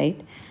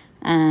 right?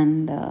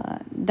 And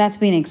that's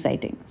been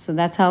exciting. So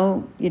that's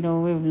how,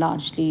 we've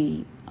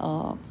largely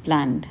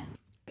planned.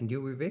 And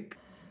you, Vivek?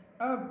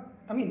 Uh,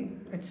 I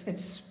mean,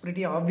 it's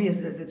pretty obvious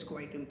that it's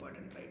quite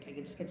important, right? Like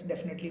it's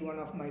definitely one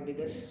of my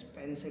biggest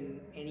spends in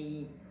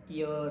any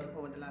year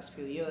over the last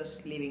few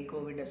years, leaving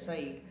COVID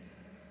aside,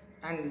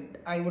 and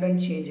I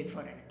wouldn't change it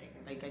for anything.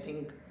 Like I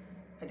think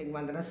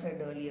Vandana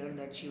said earlier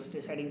that she was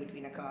deciding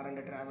between a car and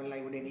a travel.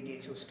 I would any day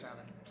choose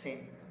travel.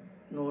 Same,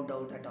 no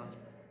doubt at all.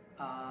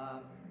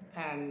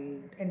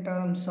 And in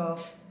terms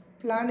of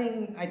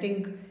planning, I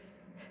think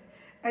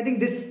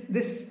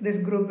this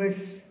group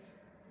is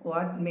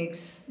what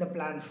makes the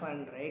plan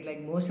fun, right?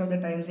 Like most of the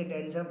times it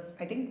ends up.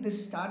 I think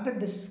this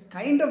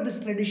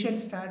tradition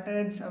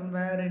started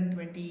somewhere in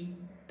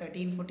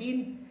 2013,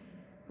 14,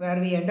 where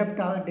we end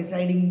up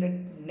deciding the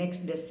next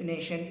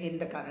destination in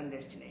the current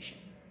destination,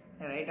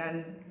 right?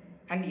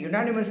 And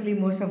unanimously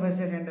most of us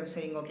just end up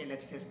saying, okay,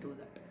 let's just do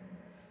that.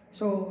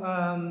 So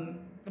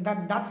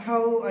that's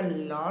how a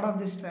lot of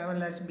this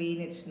travel has been.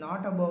 It's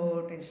not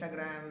about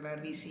Instagram where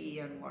we see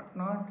and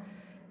whatnot.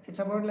 It's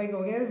about like,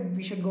 okay,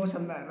 we should go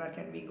somewhere. Where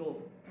can we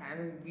go?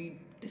 And we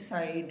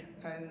decide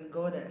and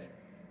go there.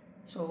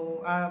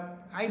 So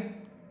I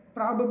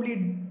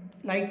probably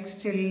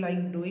still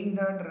like doing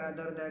that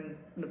rather than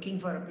looking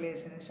for a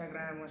place in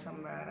Instagram or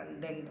somewhere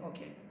and then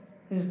okay,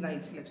 this is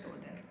nice. Let's go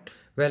there.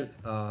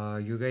 Well,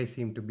 you guys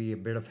seem to be a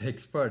bit of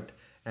expert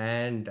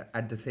and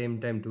at the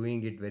same time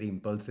doing it very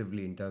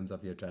impulsively in terms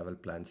of your travel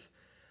plans.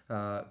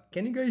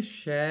 Can you guys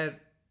share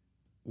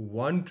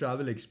one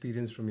travel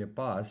experience from your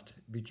past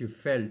which you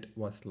felt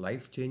was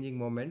life-changing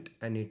moment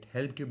and it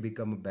helped you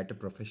become a better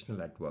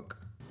professional at work?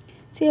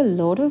 See, a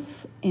lot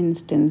of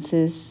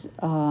instances,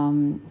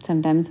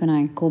 sometimes when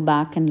I go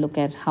back and look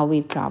at how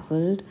we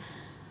traveled,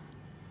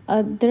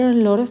 there are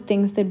a lot of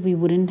things that we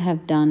wouldn't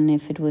have done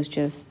if it was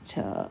just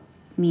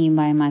me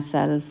by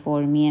myself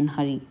or me and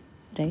Hari,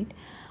 right?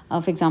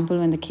 For example,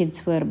 when the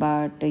kids were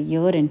about a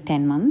year and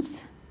 10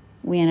 months,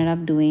 we ended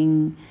up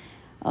doing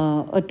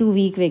a 2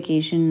 week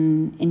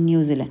vacation in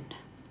New Zealand,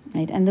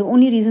 right? And the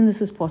only reason this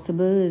was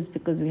possible is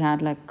because we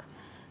had like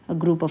a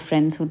group of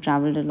friends who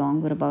traveled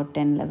along. Were about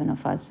 10, 11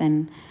 of us.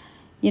 And,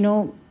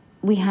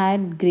 we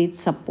had great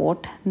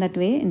support that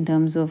way in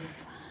terms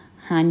of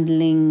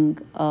handling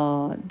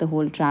the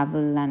whole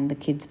travel and the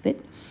kids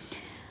bit.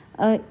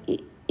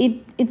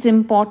 It's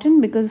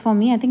important because for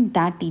me, I think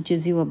that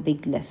teaches you a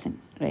big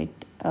lesson, right?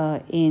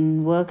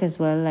 In work as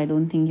well, I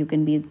don't think you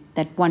can be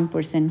that one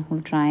person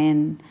who'll try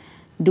and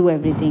do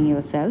everything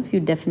yourself. You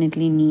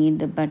definitely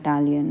need a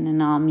battalion,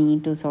 an army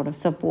to sort of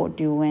support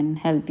you and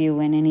help you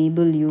and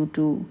enable you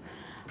to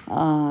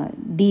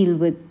deal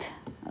with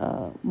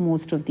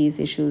most of these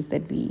issues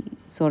that we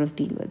sort of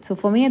deal with. So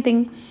for me, I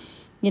think,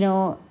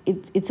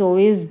 it's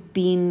always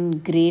been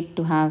great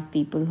to have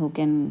people who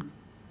can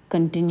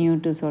continue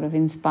to sort of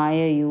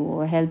inspire you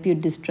or help you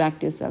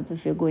distract yourself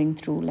if you're going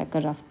through like a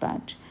rough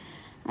patch.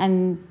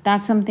 And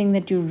that's something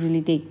that you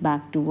really take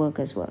back to work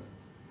as well.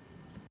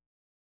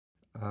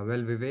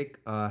 Well, Vivek,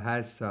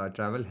 has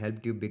travel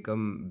helped you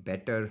become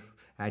better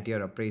at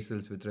your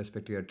appraisals with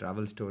respect to your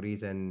travel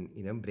stories and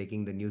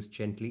breaking the news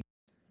gently?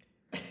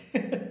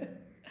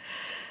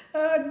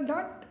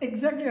 Not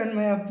exactly on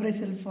my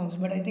appraisal forms,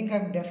 but I think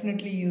I've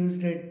definitely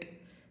used it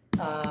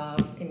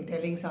in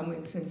telling some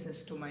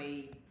instances to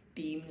my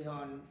teams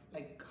on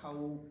like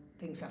how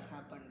things have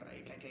happened,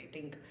 right? Like I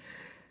think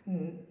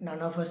none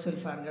of us will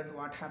forget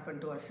what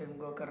happened to us in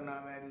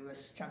Gokarna where we were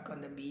stuck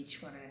on the beach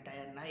for an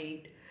entire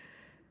night.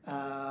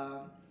 Uh,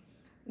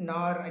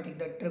 Nor I think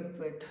the trip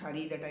with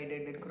Hari that I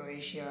did in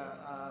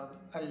Croatia,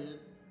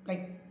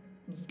 like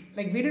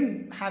we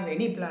didn't have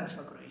any plans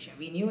for Croatia.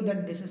 We knew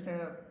that this is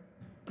the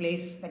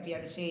place that we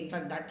had to stay. In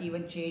fact, that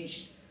even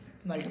changed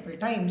multiple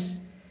times.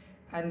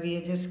 and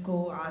we just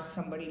go ask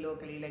somebody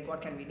locally like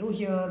what can we do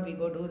here. We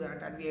go do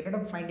that, and we ended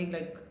up finding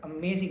like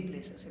amazing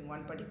places. In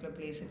one particular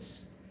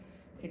place,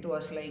 it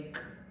was like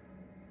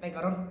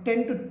around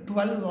 10 to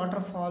 12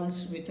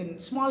 waterfalls within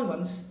small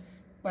ones,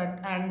 but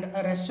and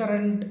a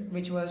restaurant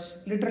which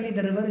was literally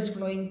the river is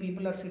flowing,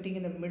 people are sitting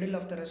in the middle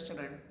of the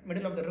restaurant,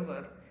 middle of the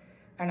river,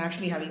 and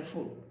actually having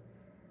food.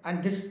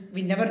 And this,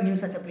 we never knew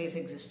such a place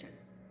existed.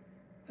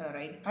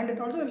 Right, and it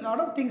also a lot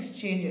of things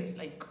changes.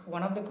 Like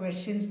one of the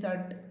questions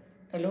that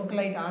a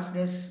localite asked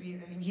us,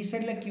 he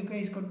said like you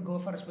guys could go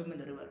for a swim in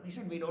the river. We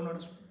said we don't know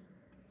to swim,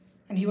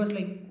 and he was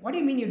like, what do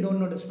you mean you don't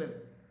know to swim?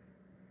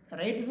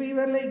 Right, we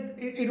were like,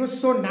 it was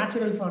so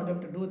natural for them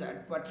to do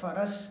that, but for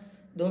us,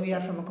 though we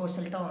are from a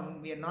coastal town,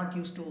 we are not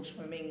used to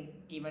swimming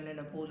even in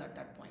a pool at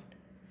that point.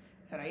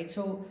 Right,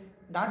 so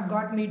that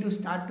got me to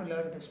start to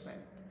learn to swim.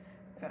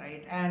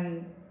 Right,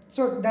 and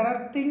so there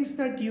are things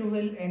that you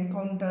will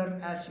encounter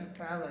as you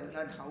travel,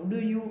 and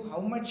how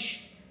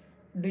much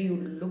do you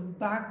look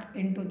back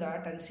into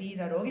that and see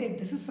that okay,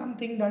 this is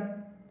something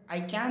that I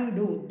can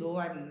do, though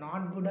I'm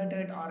not good at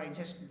it or I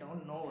just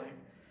don't know it.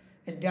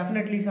 It's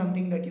definitely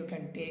something that you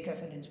can take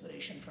as an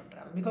inspiration from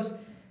travel, because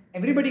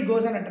everybody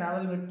goes on a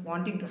travel with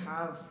wanting to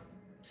have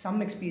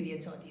some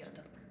experience or the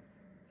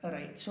other.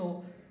 Right,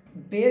 so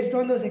based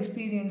on those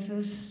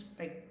experiences,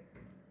 like,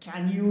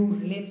 can you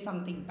relate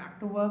something back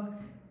to work?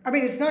 I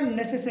mean, it's not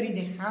necessary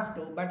they have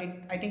to, but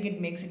I think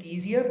it makes it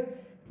easier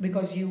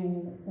because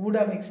you would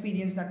have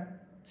experienced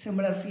that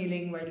similar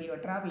feeling while you are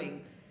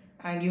traveling,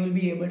 and you will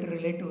be able to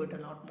relate to it a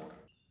lot more.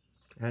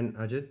 And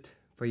Ajit,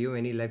 for you,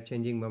 any life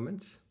changing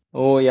moments?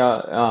 Oh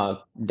yeah,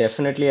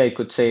 definitely. I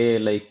could say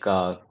like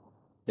there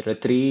are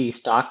three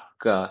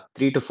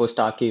to four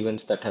stark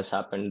events that has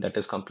happened that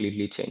has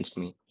completely changed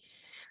me.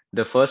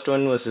 The first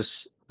one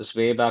was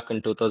way back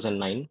in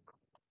 2009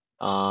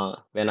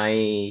 when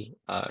I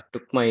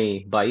took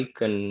my bike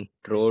and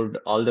rode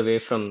all the way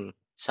from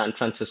San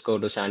Francisco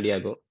to San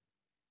Diego,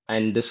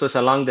 and this was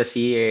along the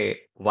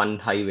CA1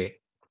 highway.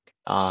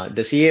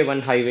 The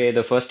CA1 highway,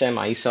 the first time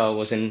I saw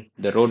was in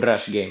the Road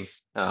Rash game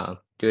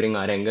during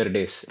our younger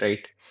days,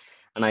 right?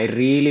 And I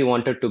really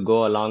wanted to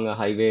go along a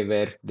highway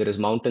where there is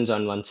mountains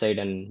on one side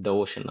and the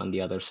ocean on the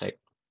other side.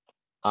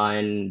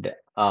 And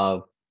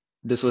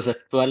this was a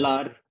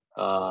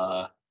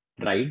 12-hour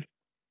ride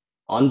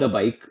on the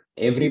bike.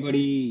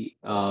 Everybody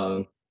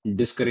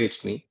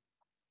discouraged me,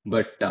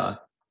 but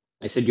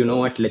I said, you know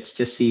what, let's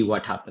just see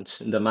what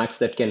happens. The max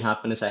that can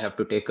happen is I have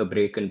to take a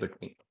break in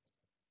between.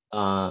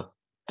 Uh,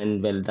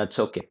 and well, that's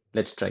okay.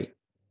 Let's try.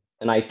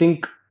 And I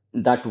think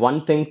that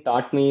one thing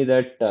taught me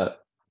that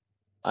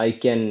I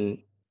can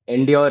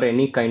endure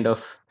any kind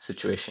of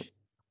situation.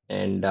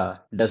 And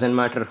doesn't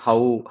matter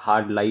how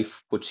hard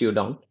life puts you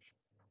down.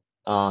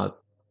 Uh,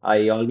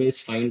 I always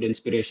find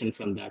inspiration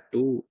from that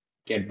to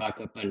get back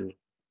up and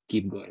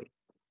keep going.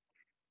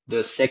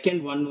 The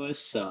second one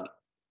was, uh,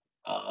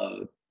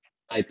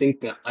 I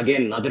think,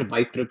 again, another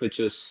bike trip, which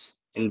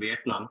was in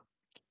Vietnam.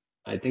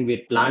 I think we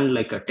had planned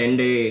like a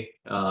 10-day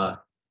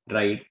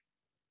ride,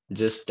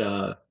 just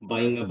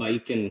buying a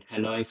bike in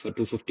Hanoi for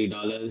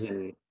 $250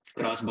 and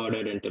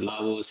cross-bordered into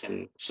Laos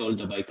and sold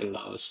the bike in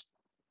Laos.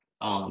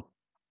 Um,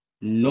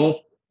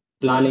 no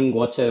planning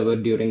whatsoever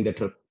during the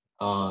trip.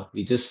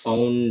 We just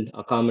found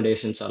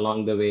accommodations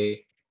along the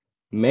way,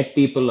 met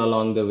people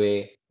along the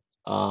way,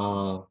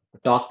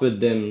 talked with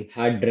them,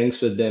 had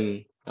drinks with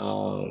them.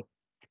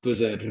 It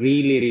was a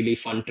really, really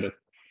fun trip.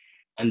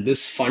 And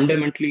this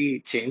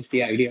fundamentally changed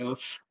the idea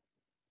of,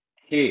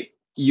 hey,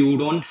 you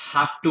don't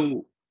have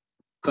to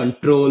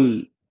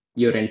control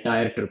your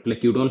entire trip.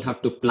 Like you don't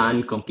have to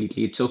plan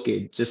completely. It's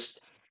okay. Just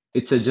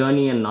it's a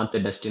journey and not the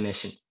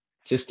destination.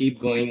 Just keep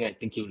going. I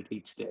think you'll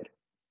reach there.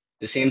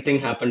 The same thing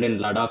happened in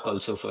Ladakh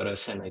also for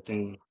us, and I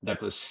think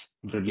that was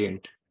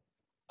brilliant.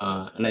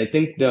 And I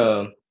think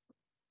the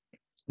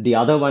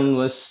other one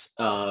was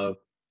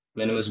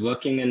when I was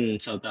working in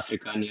South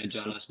Africa near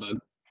Johannesburg.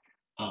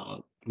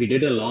 We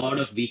did a lot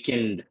of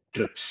weekend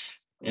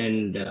trips,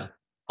 and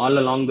all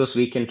along those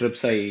weekend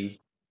trips,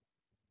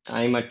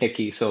 I'm a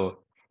techie, so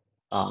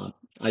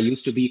I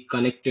used to be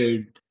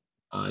connected,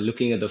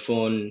 looking at the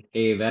phone,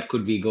 hey, where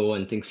could we go,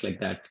 and things like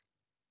that.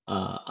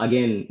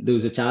 Again, there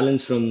was a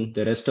challenge from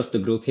the rest of the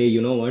group. Hey,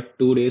 you know what?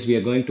 2 days we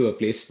are going to a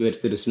place where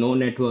there is no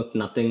network,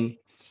 nothing,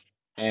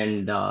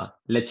 and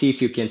let's see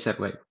if you can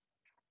survive.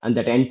 And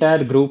that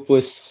entire group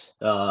was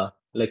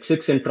like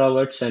six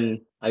introverts,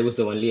 and I was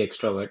the only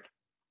extrovert.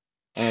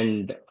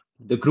 And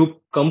the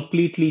group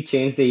completely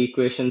changed the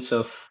equations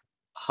of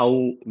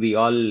how we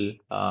all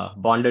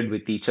bonded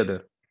with each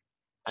other.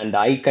 And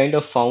I kind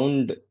of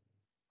found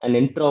an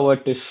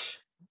introvertish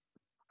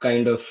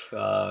kind of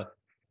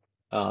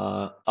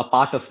a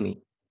part of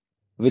me,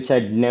 which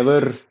I'd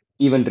never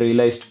even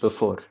realized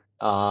before.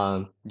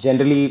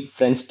 Generally,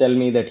 friends tell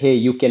me that, hey,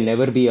 you can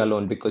never be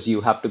alone because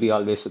you have to be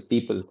always with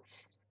people.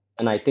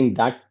 And I think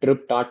that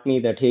trip taught me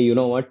that, hey, you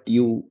know what,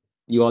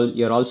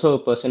 you're also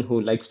a person who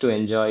likes to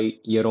enjoy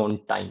your own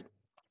time.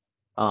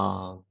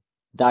 Uh,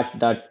 that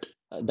that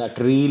that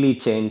really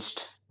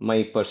changed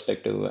my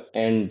perspective.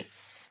 And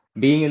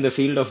being in the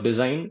field of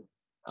design,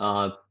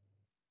 uh,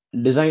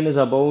 design is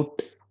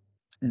about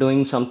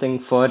doing something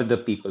for the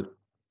people.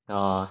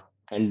 Uh,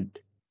 and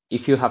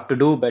if you have to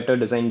do better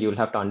design, you'll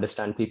have to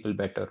understand people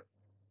better.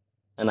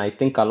 And I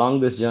think along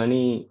this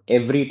journey,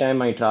 every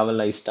time I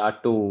travel, I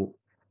start to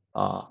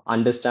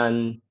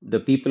understand the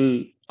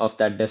people of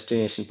that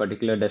destination,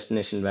 particular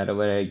destination,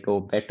 wherever I go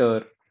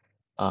better,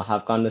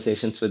 have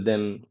conversations with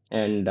them,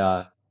 and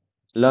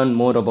learn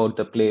more about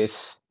the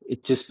place.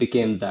 It just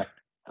became that.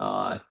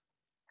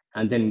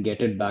 And then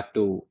get it back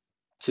to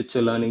it's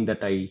a learning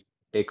that I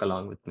take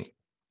along with me.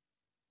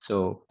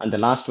 So, and the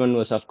last one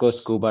was, of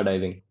course, scuba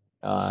diving.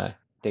 I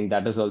think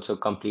that has also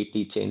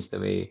completely changed the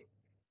way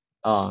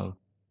uh,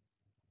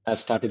 I've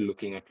started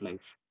looking at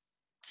life.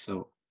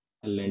 So,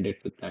 I'll end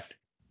it with that.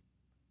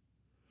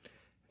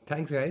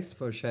 Thanks, guys,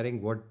 for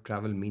sharing what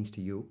travel means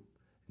to you.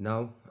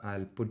 Now,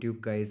 I'll put you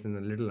guys in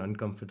a little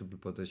uncomfortable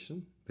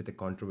position with a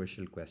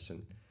controversial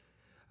question.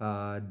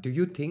 Do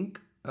you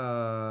think,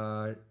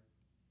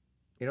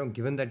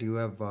 given that you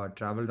have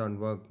traveled on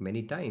work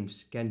many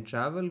times, can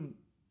travel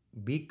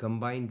be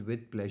combined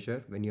with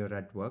pleasure when you're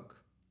at work?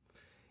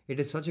 It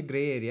is such a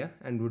gray area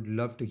and would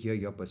love to hear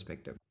your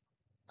perspective.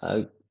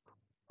 Uh,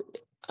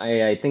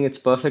 I think it's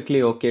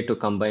perfectly okay to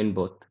combine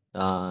both.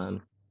 I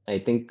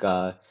think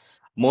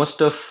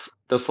most of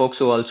the folks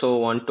who also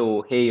want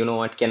to, hey, you know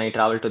what, can I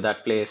travel to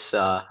that place?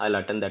 I'll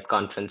attend that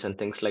conference and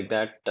things like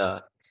that.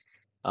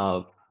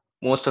 Uh,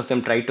 Most of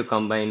them try to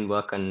combine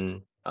work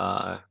and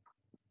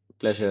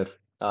pleasure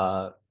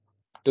uh,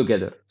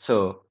 together.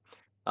 So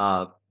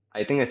uh,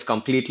 I think it's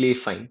completely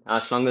fine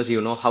as long as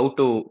you know how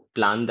to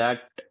plan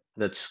that.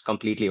 That's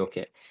completely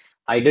okay.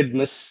 I did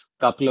miss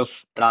couple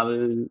of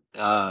travel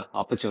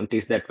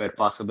opportunities that were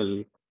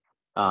possible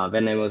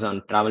when I was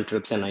on travel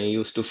trips, and I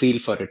used to feel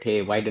for it.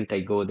 Hey, why didn't I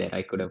go there?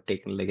 I could have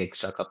taken like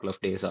extra couple of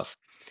days off.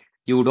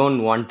 You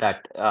don't want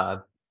that.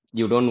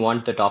 You don't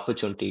want that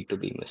opportunity to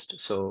be missed.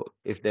 So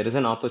if there is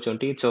an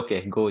opportunity, it's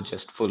okay. Go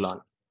just full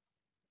on.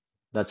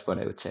 That's what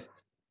I would say.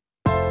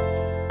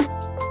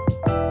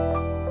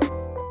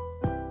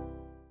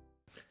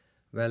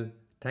 Well,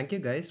 thank you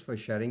guys for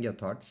sharing your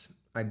thoughts.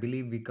 I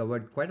believe we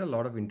covered quite a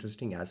lot of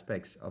interesting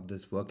aspects of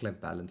this work life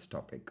balance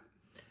topic.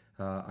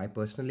 I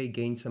personally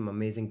gained some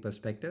amazing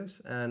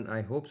perspectives, and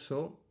I hope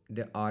so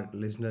there are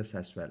listeners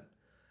as well.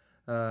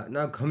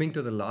 Now, coming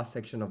to the last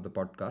section of the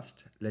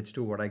podcast, let's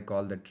do what I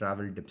call the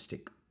travel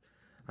dipstick.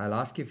 I'll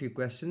ask you a few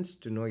questions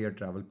to know your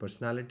travel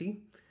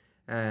personality,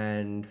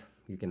 and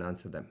you can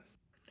answer them.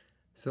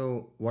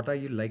 So, what are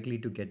you likely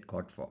to get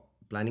caught for?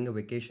 Planning a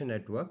vacation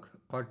at work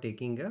or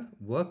taking a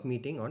work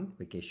meeting on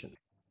vacation?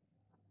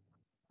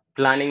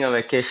 Planning a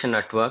vacation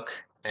at work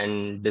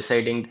and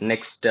deciding the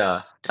next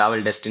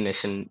travel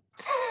destination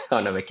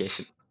on a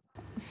vacation.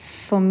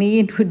 For me,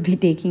 it would be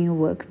taking a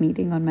work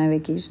meeting on my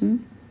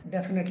vacation.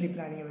 Definitely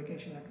planning a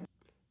vacation at.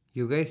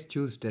 You guys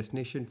choose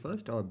destination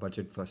first or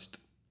budget first?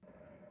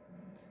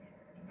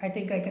 I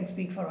think I can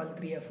speak for all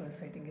three of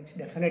us. I think it's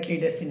definitely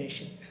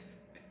destination.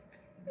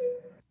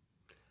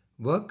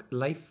 Work,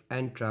 life,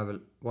 and travel.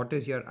 What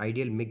is your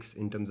ideal mix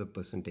in terms of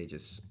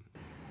percentages?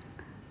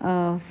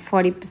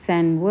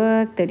 40%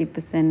 work,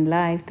 30%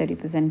 life,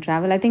 30%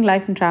 travel. I think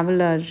life and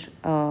travel are,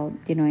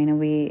 in a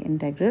way,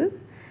 integral.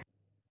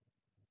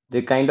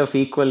 They're kind of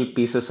equal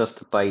pieces of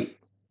the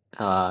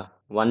pie.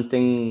 One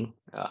thing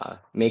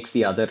makes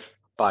the other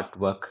part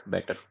work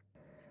better.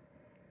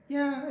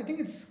 Yeah, I think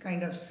it's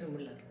kind of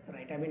similar,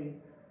 right? I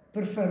mean,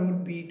 prefer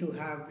would be to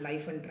have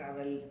life and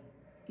travel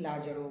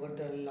larger over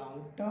the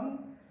long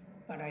term,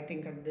 but I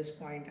think at this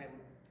point I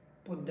would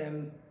put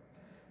them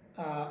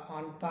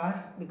on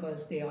par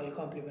because they all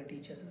complement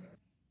each other.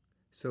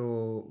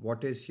 So,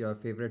 what is your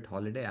favorite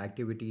holiday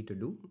activity to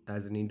do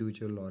as an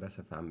individual or as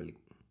a family?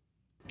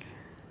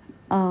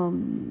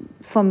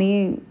 For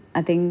me,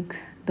 I think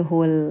the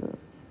whole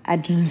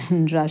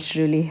adrenaline rush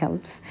really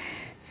helps.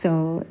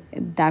 So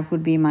that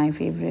would be my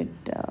favorite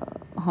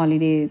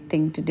holiday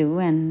thing to do.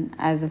 And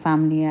as a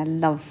family, I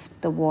love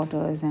the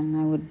waters and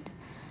I would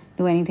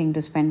do anything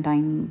to spend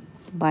time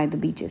by the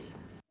beaches.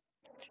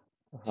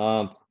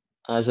 Uh,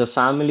 as a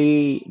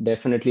family,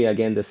 definitely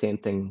again the same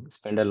thing.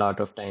 Spend a lot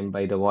of time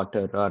by the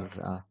water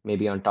or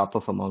maybe on top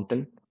of a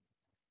mountain.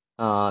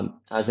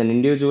 As an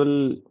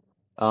individual,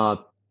 uh,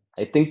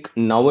 I think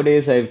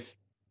nowadays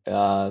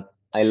uh,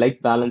 I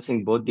like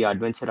balancing both the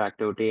adventure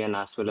activity and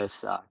as well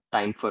as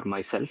time for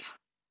myself.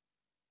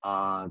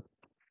 Uh,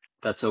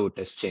 that's how it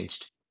has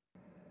changed.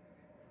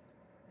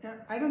 Yeah,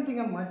 I don't think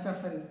I'm much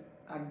of an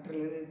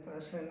adrenaline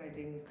person. I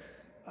think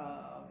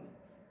um,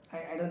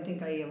 I don't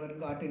think I ever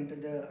got into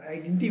the.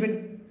 It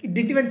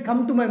didn't even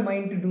come to my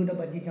mind to do the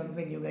bungee jump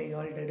when you guys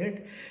all did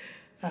it.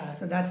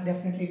 So that's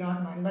definitely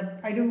not mine. But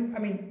I do. I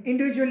mean,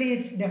 individually,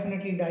 it's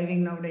definitely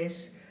diving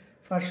nowadays,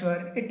 for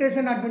sure. It is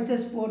an adventure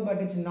sport, but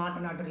it's not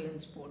an adrenaline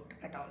sport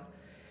at all.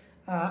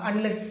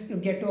 Unless you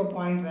get to a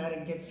point where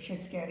it gets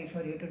shit scary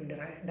for you to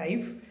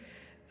dive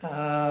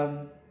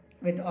um,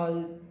 with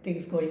all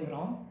things going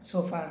wrong.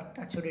 So far,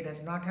 touch wood, it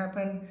has not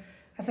happened.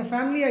 As a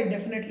family, I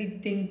definitely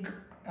think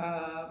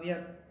we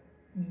are.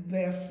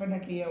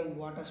 Definitely a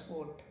water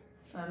sport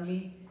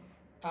family.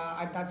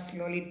 And that's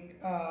slowly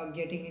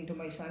getting into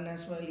my son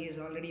as well. He has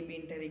already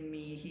been telling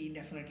me he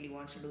definitely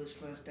wants to do his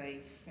first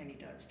dive when he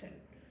turns 10.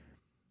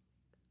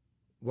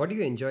 What do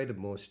you enjoy the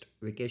most?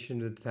 Vacation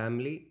with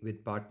family,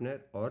 with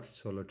partner, or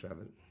solo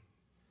travel?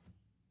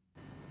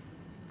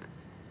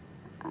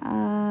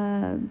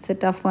 It's a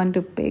tough one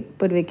to pick,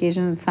 but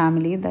vacation with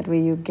family. That way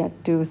you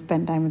get to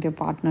spend time with your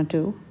partner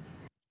too.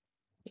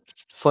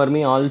 For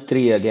me, all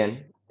three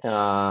again.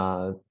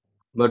 Uh,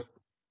 but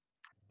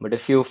but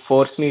if you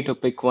force me to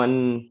pick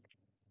one,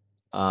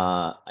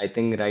 I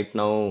think right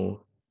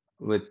now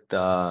with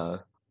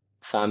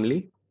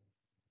family,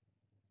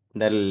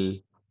 that'll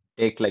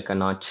take like a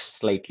notch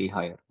slightly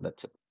higher.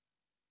 That's it.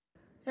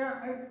 Yeah,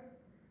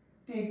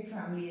 I take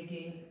family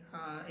again.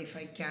 If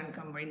I can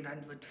combine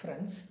that with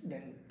friends,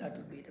 then that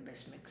would be the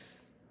best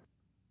mix.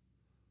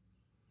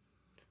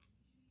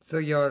 So,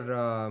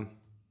 your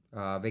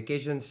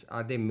vacations,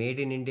 are they made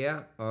in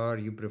India or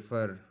you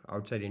prefer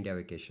outside India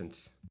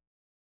vacations?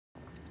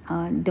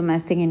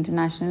 Domestic,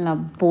 international are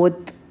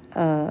both,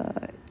 uh,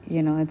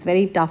 it's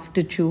very tough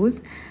to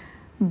choose.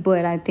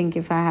 But I think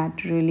if I had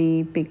to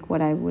really pick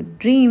what I would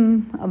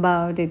dream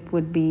about, it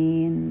would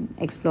be in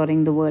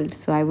exploring the world.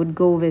 So I would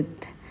go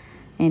with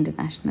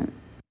international.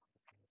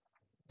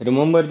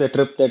 Remember the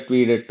trip that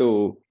we did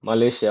to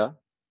Malaysia?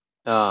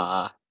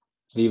 Uh,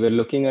 we were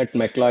looking at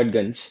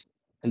McLeodganj,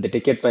 and the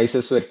ticket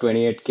prices were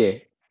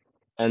 28K,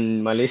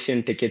 and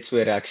Malaysian tickets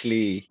were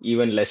actually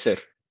even lesser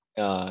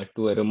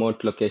to a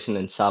remote location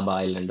in Sabah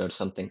Island or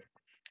something.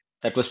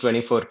 That was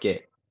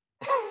 24K.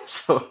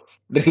 So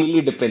it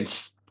really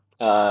depends.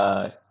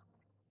 Uh,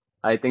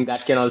 I think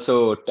that can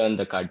also turn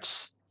the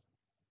cards.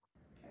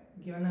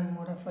 Given I'm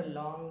more of a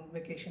long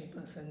vacation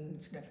person,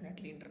 it's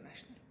definitely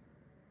international.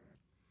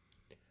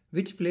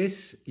 Which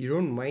place you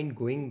don't mind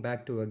going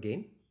back to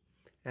again?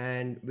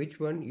 And which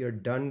one you're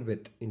done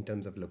with in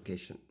terms of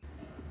location?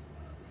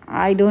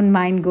 I don't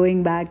mind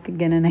going back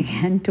again and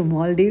again to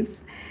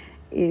Maldives.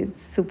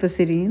 It's super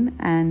serene.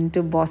 And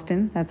to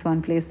Boston, that's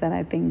one place that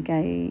I think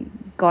I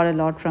got a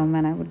lot from,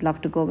 and I would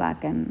love to go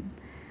back and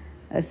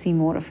see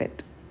more of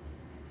it.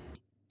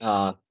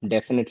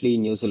 Definitely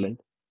New Zealand.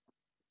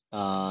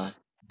 Uh,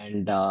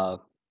 and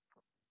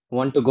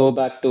want to go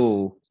back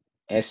to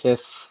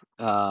SF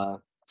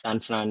San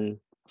Fran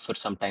for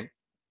some time.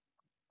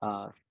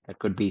 That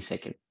could be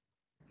second.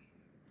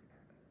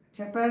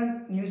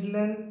 Japan, New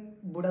Zealand,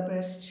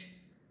 Budapest,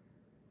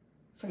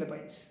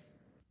 Philippines.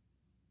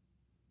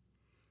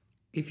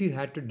 If you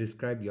had to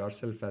describe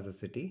yourself as a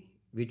city,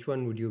 which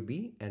one would you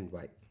be and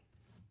why?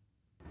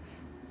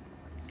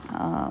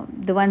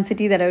 The one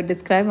city that I would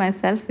describe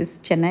myself is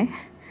Chennai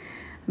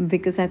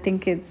because I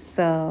think it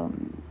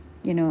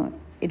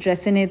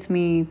resonates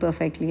me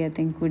perfectly. I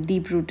think we're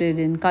deep rooted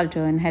in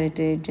culture and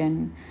heritage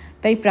and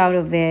very proud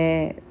of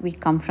where we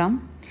come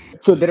from.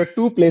 So there are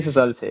two places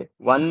I'll say.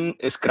 One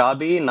is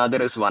Krabi,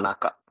 another is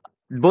Wanaka.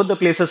 Both the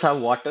places have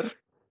water,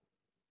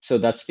 so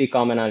that's the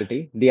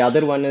commonality. The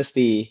other one is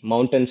the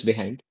mountains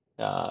behind.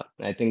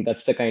 I think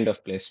that's the kind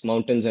of place,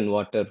 mountains and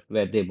water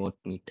where they both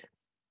meet.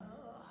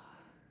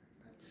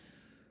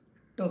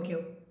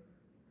 Tokyo.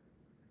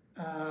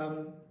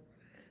 Um,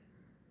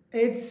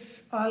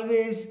 it's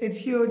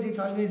huge. It's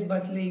always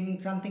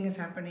bustling. Something is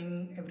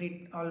happening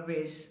every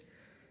always,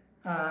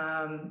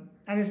 and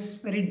it's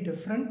very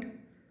different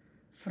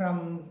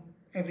from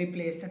every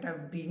place that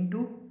I've been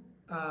to.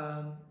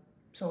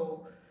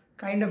 So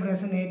kind of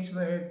resonates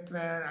with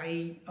where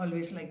I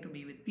always like to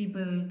be with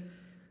people,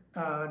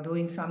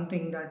 doing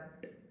something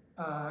that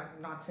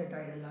not sit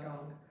idle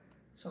around.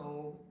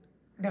 So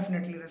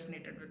definitely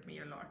resonated with me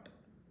a lot.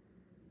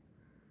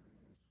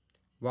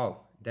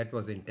 Wow, that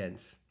was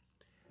intense.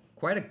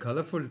 Quite a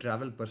colorful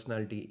travel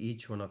personality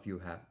each one of you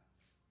have.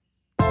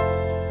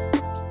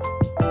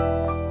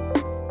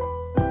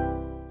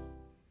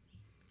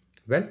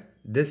 Well,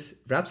 this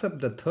wraps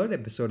up the third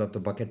episode of the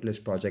Bucket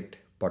List Project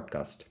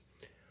podcast.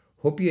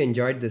 Hope you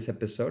enjoyed this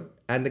episode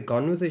and the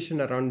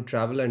conversation around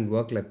travel and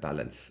work life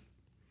balance.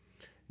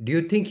 Do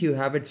you think you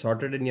have it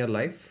sorted in your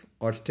life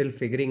or still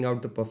figuring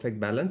out the perfect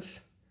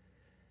balance?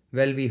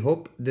 Well, we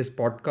hope this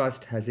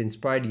podcast has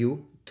inspired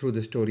you through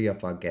the story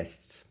of our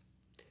guests.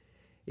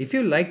 If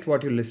you liked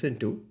what you listened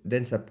to,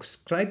 then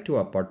subscribe to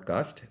our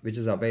podcast, which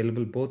is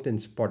available both in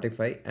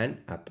Spotify and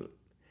Apple.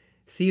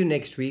 See you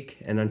next week,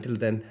 and until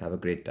then, have a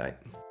great time.